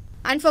government.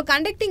 And for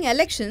conducting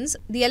elections,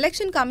 the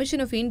Election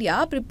Commission of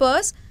India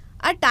prepares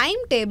a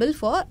timetable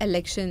for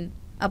election.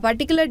 A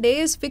particular day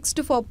is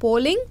fixed for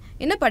polling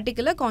in a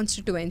particular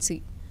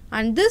constituency.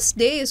 And this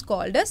day is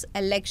called as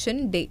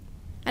election day.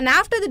 And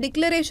after the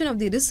declaration of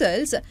the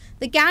results,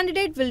 the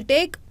candidate will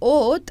take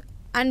oath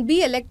and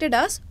be elected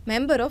as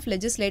member of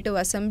Legislative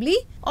Assembly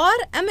or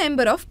a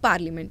member of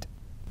Parliament.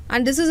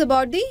 And this is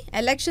about the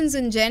elections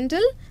in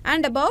general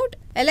and about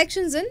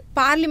elections in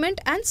Parliament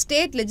and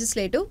State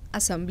Legislative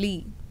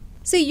Assembly.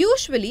 See,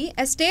 usually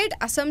a State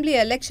Assembly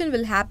election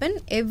will happen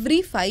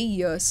every 5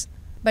 years.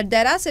 But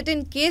there are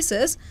certain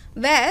cases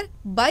where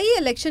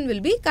by-election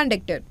will be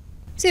conducted.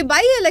 See,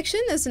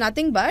 by-election is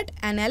nothing but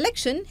an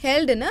election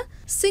held in a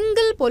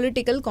single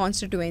political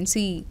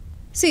constituency.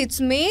 See, its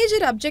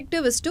major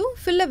objective is to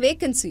fill a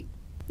vacancy.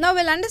 Now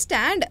we'll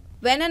understand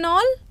when and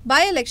all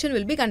by-election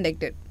will be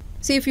conducted.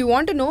 See, if you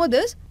want to know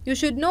this, you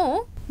should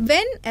know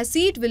when a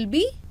seat will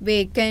be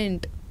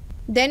vacant.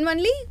 Then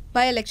only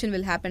by-election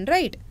will happen,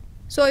 right?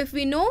 So, if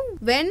we know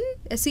when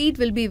a seat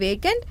will be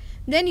vacant,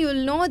 then you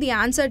will know the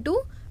answer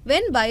to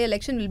when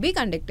by-election will be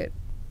conducted.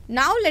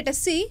 Now, let us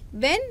see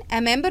when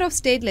a member of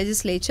state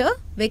legislature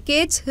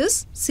vacates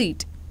his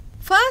seat.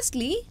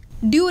 Firstly,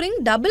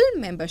 during double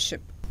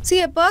membership. See,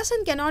 a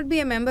person cannot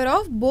be a member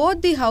of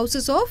both the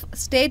houses of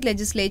state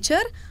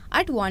legislature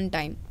at one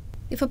time.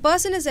 If a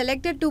person is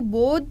elected to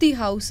both the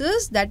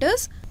houses, that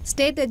is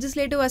State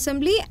Legislative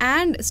Assembly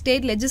and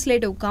State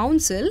Legislative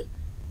Council,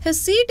 his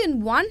seat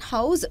in one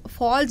house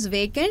falls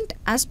vacant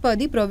as per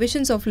the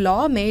provisions of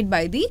law made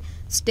by the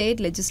state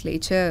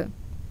legislature.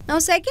 Now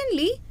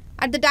secondly,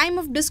 at the time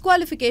of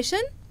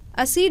disqualification,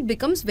 a seat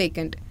becomes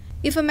vacant.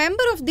 If a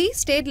member of the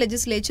state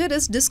legislature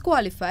is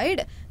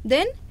disqualified,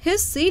 then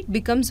his seat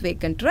becomes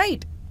vacant,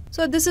 right?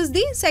 So this is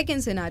the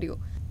second scenario.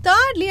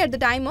 Thirdly, at the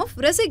time of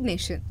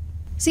resignation.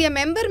 See, a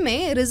member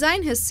may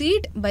resign his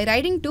seat by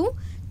writing to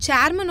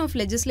Chairman of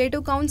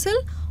Legislative Council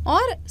or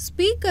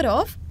Speaker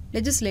of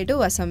Legislative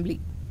Assembly.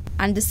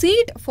 And the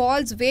seat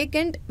falls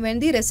vacant when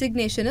the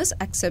resignation is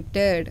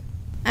accepted.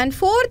 And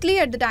fourthly,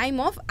 at the time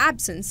of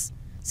absence.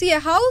 See, a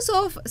House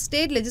of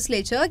State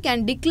Legislature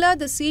can declare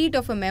the seat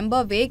of a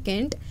member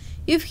vacant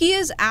if he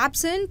is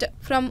absent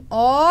from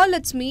all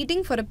its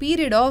meeting for a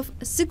period of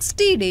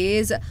 60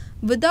 days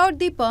without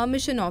the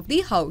permission of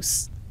the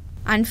House.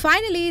 And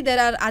finally, there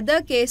are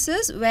other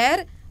cases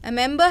where a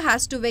member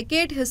has to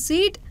vacate his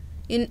seat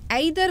in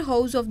either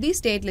house of the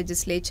state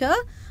legislature,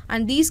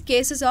 and these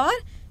cases are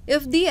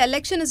if the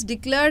election is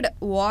declared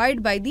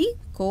void by the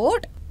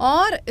court,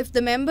 or if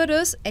the member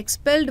is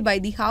expelled by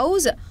the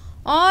house,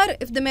 or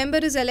if the member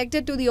is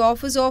elected to the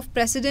office of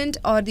president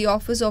or the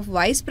office of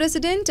vice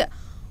president,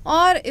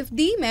 or if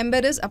the member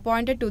is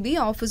appointed to the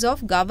office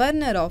of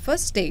governor of a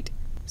state.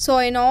 So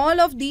in all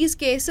of these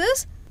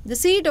cases, the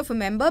seat of a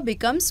member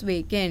becomes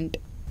vacant.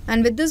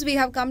 And with this, we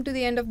have come to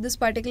the end of this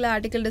particular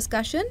article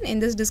discussion. In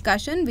this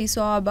discussion, we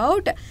saw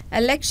about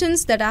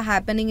elections that are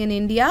happening in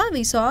India.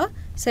 We saw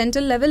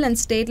central level and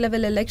state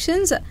level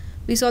elections.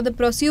 We saw the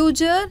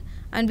procedure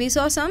and we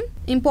saw some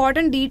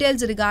important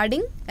details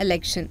regarding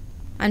election.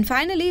 And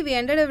finally, we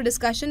ended our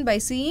discussion by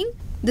seeing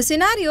the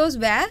scenarios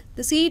where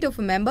the seat of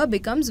a member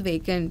becomes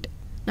vacant.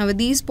 Now with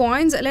these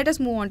points, let us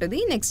move on to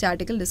the next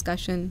article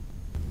discussion.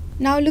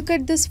 Now look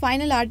at this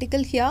final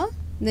article here.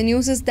 The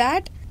news is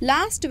that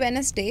last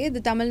Wednesday,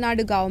 the Tamil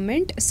Nadu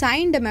government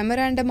signed a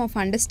memorandum of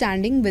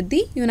understanding with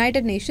the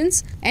United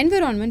Nations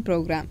Environment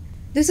Program.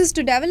 This is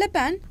to develop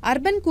an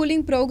urban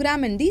cooling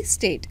program in the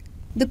state.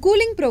 The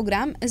cooling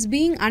program is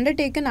being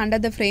undertaken under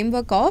the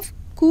framework of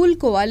Cool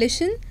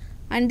Coalition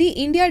and the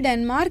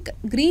India-Denmark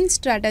Green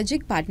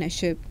Strategic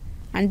Partnership.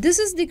 And this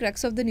is the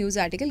crux of the news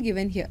article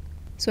given here.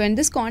 So in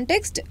this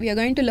context, we are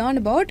going to learn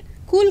about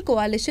Cool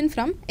Coalition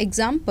from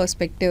exam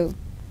perspective.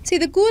 See,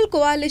 the Cool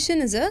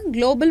Coalition is a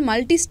global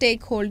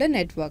multi-stakeholder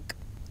network.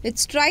 It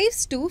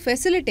strives to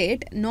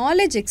facilitate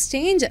knowledge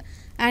exchange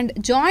and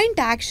joint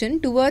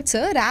action towards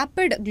a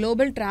rapid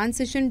global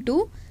transition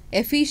to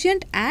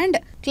efficient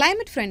and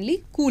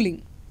climate-friendly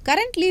cooling.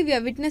 Currently, we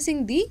are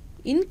witnessing the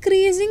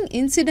increasing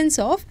incidence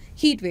of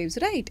heat waves,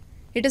 right?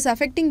 It is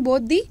affecting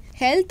both the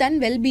health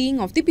and well-being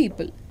of the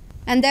people.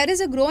 And there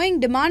is a growing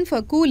demand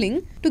for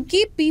cooling to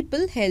keep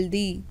people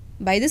healthy.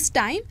 By this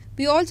time,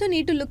 we also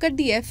need to look at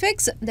the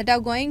effects that are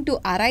going to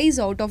arise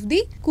out of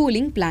the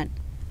cooling plan.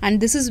 And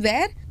this is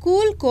where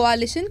Cool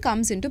Coalition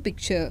comes into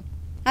picture.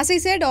 As I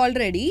said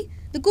already,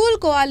 the Cool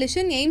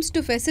Coalition aims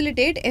to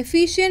facilitate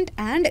efficient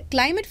and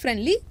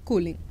climate-friendly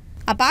cooling.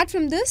 Apart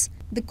from this,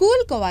 the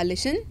Cool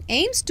Coalition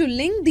aims to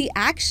link the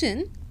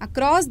action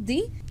across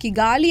the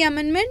Kigali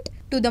Amendment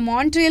to the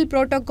Montreal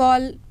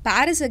Protocol,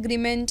 Paris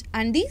Agreement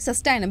and the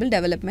Sustainable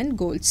Development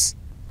Goals.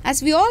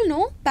 As we all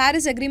know,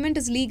 Paris Agreement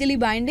is legally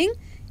binding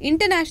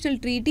international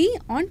treaty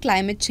on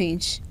climate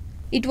change.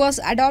 It was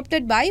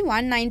adopted by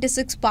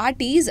 196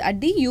 parties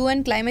at the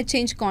UN Climate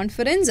Change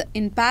Conference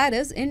in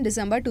Paris in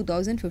December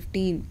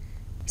 2015.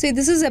 See,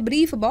 this is a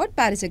brief about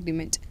Paris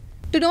Agreement.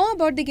 To know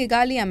about the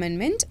Kigali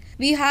Amendment,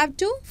 we have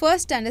to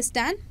first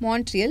understand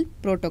Montreal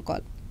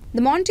Protocol.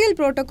 The Montreal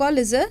Protocol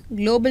is a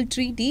global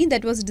treaty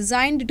that was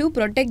designed to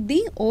protect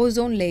the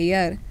ozone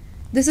layer.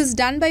 This is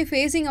done by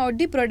phasing out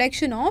the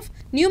production of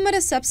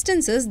numerous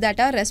substances that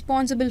are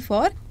responsible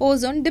for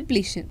ozone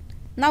depletion.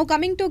 Now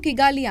coming to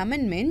Kigali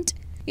Amendment,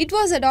 it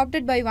was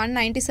adopted by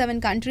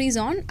 197 countries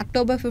on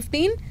October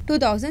 15,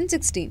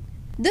 2016.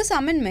 This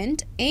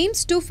amendment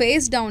aims to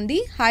phase down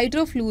the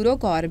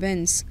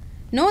hydrofluorocarbons.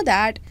 Know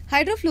that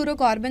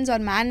hydrofluorocarbons are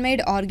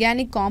man-made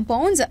organic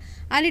compounds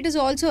and it is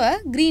also a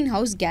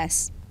greenhouse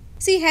gas.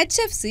 See,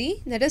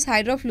 HFC, that is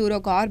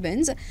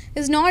hydrofluorocarbons,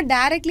 is not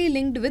directly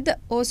linked with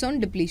ozone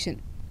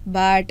depletion.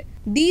 But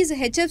these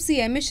HFC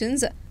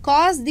emissions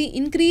cause the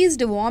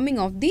increased warming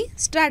of the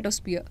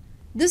stratosphere.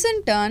 This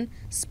in turn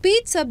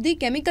speeds up the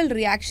chemical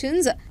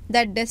reactions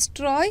that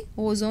destroy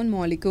ozone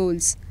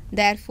molecules.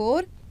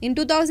 Therefore, in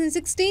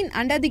 2016,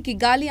 under the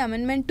Kigali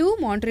Amendment to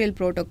Montreal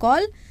Protocol,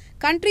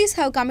 countries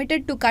have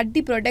committed to cut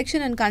the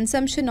production and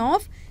consumption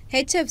of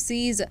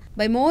HFCs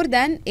by more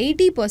than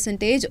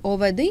 80%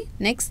 over the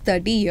next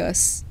 30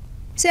 years.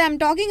 So, I am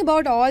talking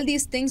about all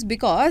these things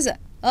because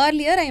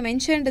earlier I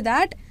mentioned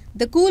that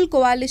the Cool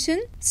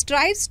Coalition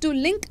strives to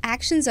link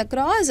actions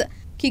across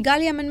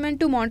Kigali Amendment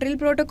to Montreal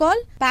Protocol,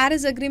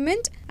 Paris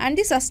Agreement and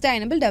the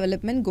Sustainable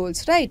Development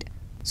Goals, right?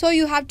 So,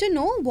 you have to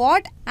know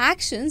what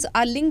actions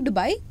are linked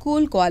by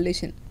Cool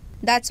Coalition.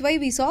 That's why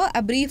we saw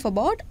a brief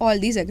about all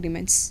these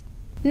agreements.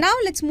 Now,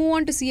 let's move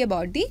on to see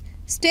about the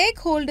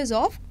stakeholders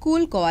of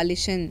Cool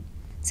Coalition.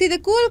 See, the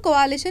Cool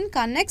Coalition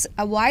connects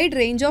a wide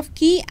range of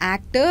key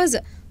actors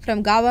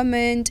from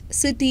government,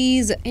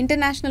 cities,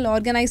 international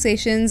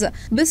organizations,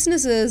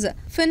 businesses,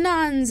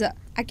 finance,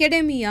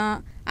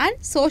 academia and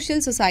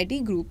social society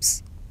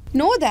groups.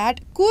 Know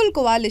that Cool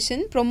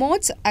Coalition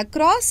promotes a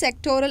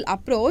cross-sectoral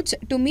approach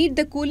to meet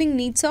the cooling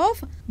needs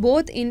of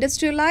both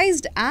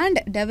industrialized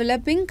and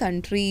developing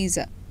countries.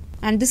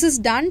 And this is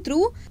done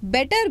through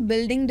better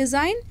building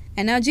design,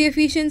 energy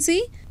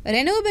efficiency,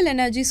 renewable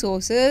energy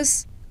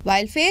sources,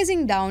 while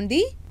phasing down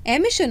the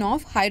emission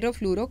of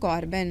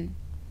hydrofluorocarbon.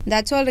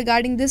 That's all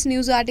regarding this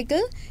news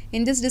article.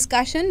 In this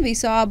discussion, we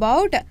saw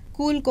about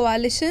Cool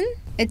Coalition,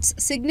 its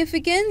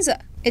significance,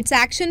 its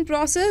action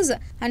process,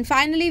 and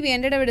finally we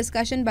ended our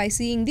discussion by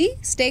seeing the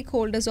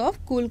stakeholders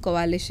of Cool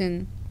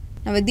Coalition.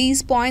 Now with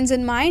these points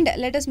in mind,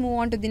 let us move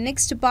on to the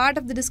next part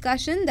of the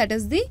discussion, that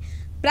is the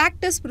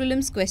practice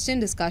prelims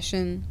question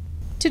discussion.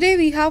 Today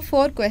we have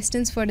 4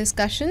 questions for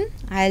discussion.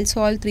 I'll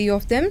solve 3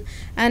 of them,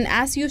 and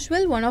as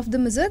usual one of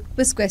them is a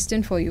quiz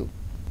question for you.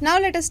 Now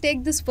let us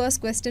take this first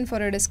question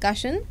for a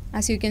discussion.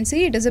 As you can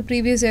see, it is a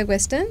previous year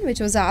question which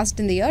was asked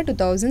in the year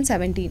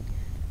 2017.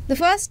 The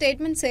first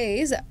statement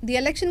says the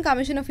Election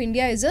Commission of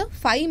India is a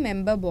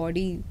 5-member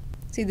body.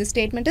 See, this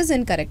statement is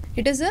incorrect.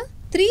 It is a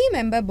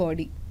 3-member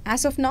body.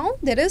 As of now,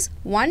 there is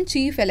 1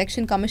 Chief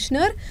Election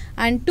Commissioner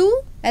and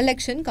 2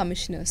 Election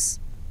Commissioners.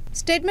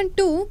 Statement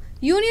 2.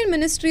 Union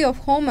Ministry of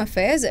Home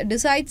Affairs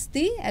decides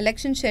the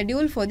election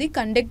schedule for the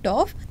conduct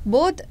of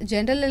both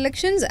general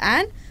elections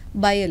and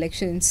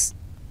by-elections.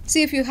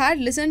 See, if you had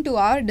listened to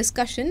our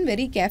discussion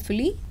very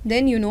carefully,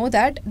 then you know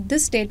that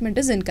this statement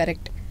is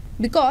incorrect.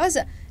 Because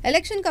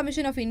Election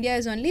Commission of India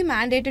is only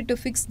mandated to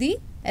fix the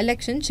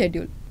election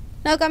schedule.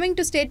 Now coming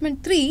to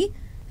statement 3,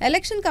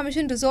 Election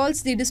Commission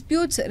resolves the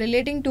disputes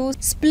relating to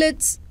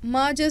splits,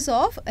 mergers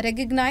of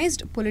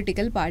recognized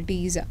political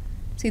parties.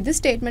 See, this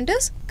statement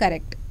is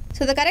correct.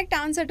 So the correct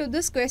answer to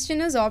this question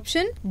is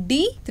option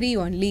D, 3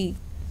 only.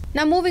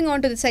 Now moving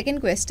on to the second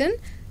question.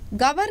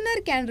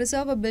 Governor can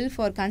reserve a bill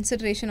for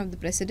consideration of the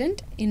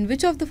President in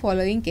which of the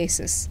following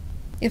cases?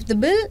 If the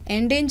bill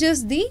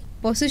endangers the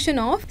position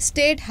of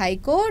State High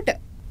Court,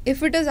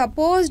 if it is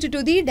opposed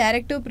to the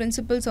directive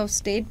principles of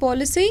state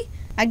policy,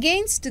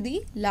 against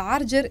the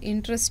larger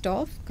interest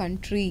of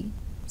country.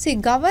 See,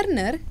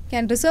 Governor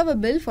can reserve a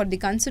bill for the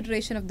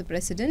consideration of the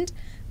President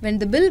when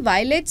the bill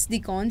violates the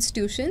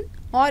Constitution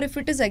or if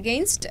it is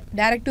against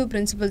directive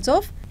principles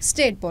of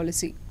state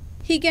policy.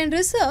 He can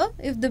reserve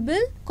if the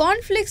bill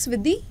conflicts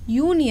with the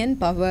union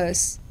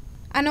powers,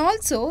 and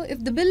also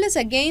if the bill is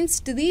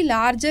against the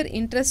larger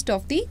interest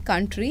of the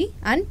country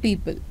and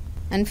people.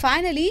 And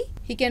finally,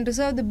 he can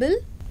reserve the bill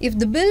if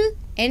the bill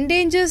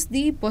endangers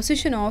the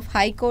position of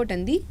High Court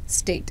and the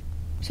state.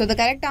 So the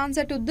correct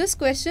answer to this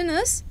question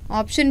is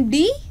option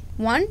D,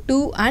 1,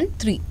 2 and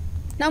 3.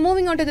 Now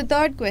moving on to the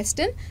third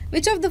question.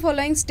 Which of the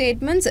following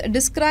statements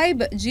describe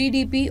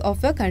GDP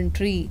of a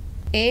country?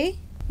 A.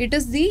 It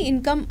is the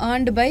income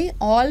earned by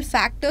all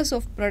factors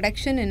of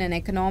production in an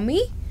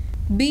economy.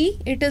 B.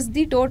 It is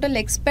the total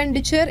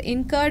expenditure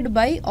incurred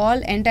by all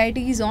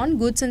entities on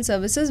goods and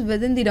services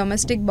within the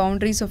domestic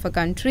boundaries of a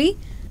country.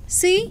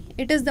 C.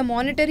 It is the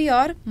monetary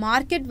or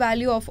market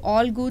value of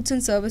all goods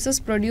and services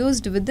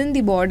produced within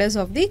the borders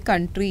of the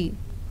country.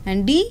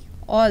 And D.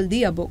 All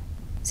the above.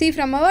 See,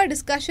 from our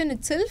discussion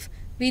itself,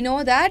 we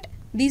know that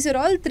these are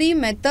all 3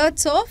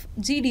 methods of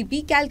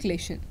GDP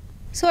calculation.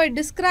 So it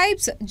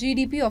describes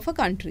GDP of a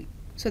country.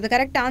 So the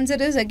correct answer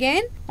is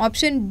again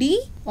option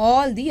D,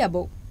 all the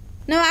above.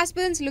 Now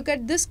aspirants, look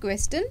at this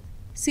question.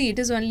 See, it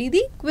is only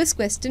the quiz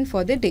question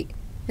for the day.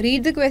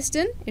 Read the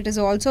question. It is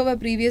also a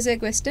previous year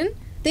question.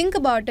 Think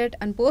about it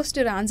and post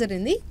your answer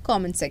in the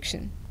comment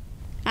section.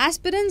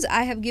 Aspirants,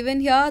 I have given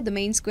here the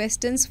mains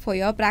questions for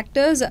your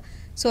practice.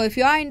 So if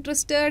you are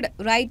interested,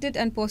 write it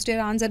and post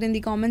your answer in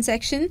the comment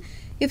section.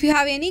 If you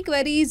have any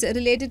queries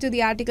related to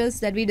the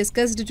articles that we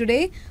discussed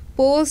today,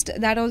 post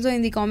that also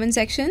in the comment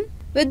section.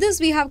 With this,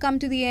 we have come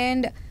to the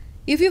end.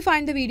 If you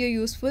find the video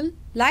useful,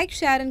 like,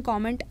 share and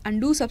comment,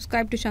 and do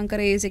subscribe to Shankar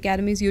IAS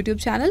Academy's YouTube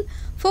channel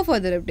for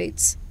further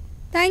updates.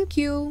 Thank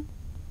you.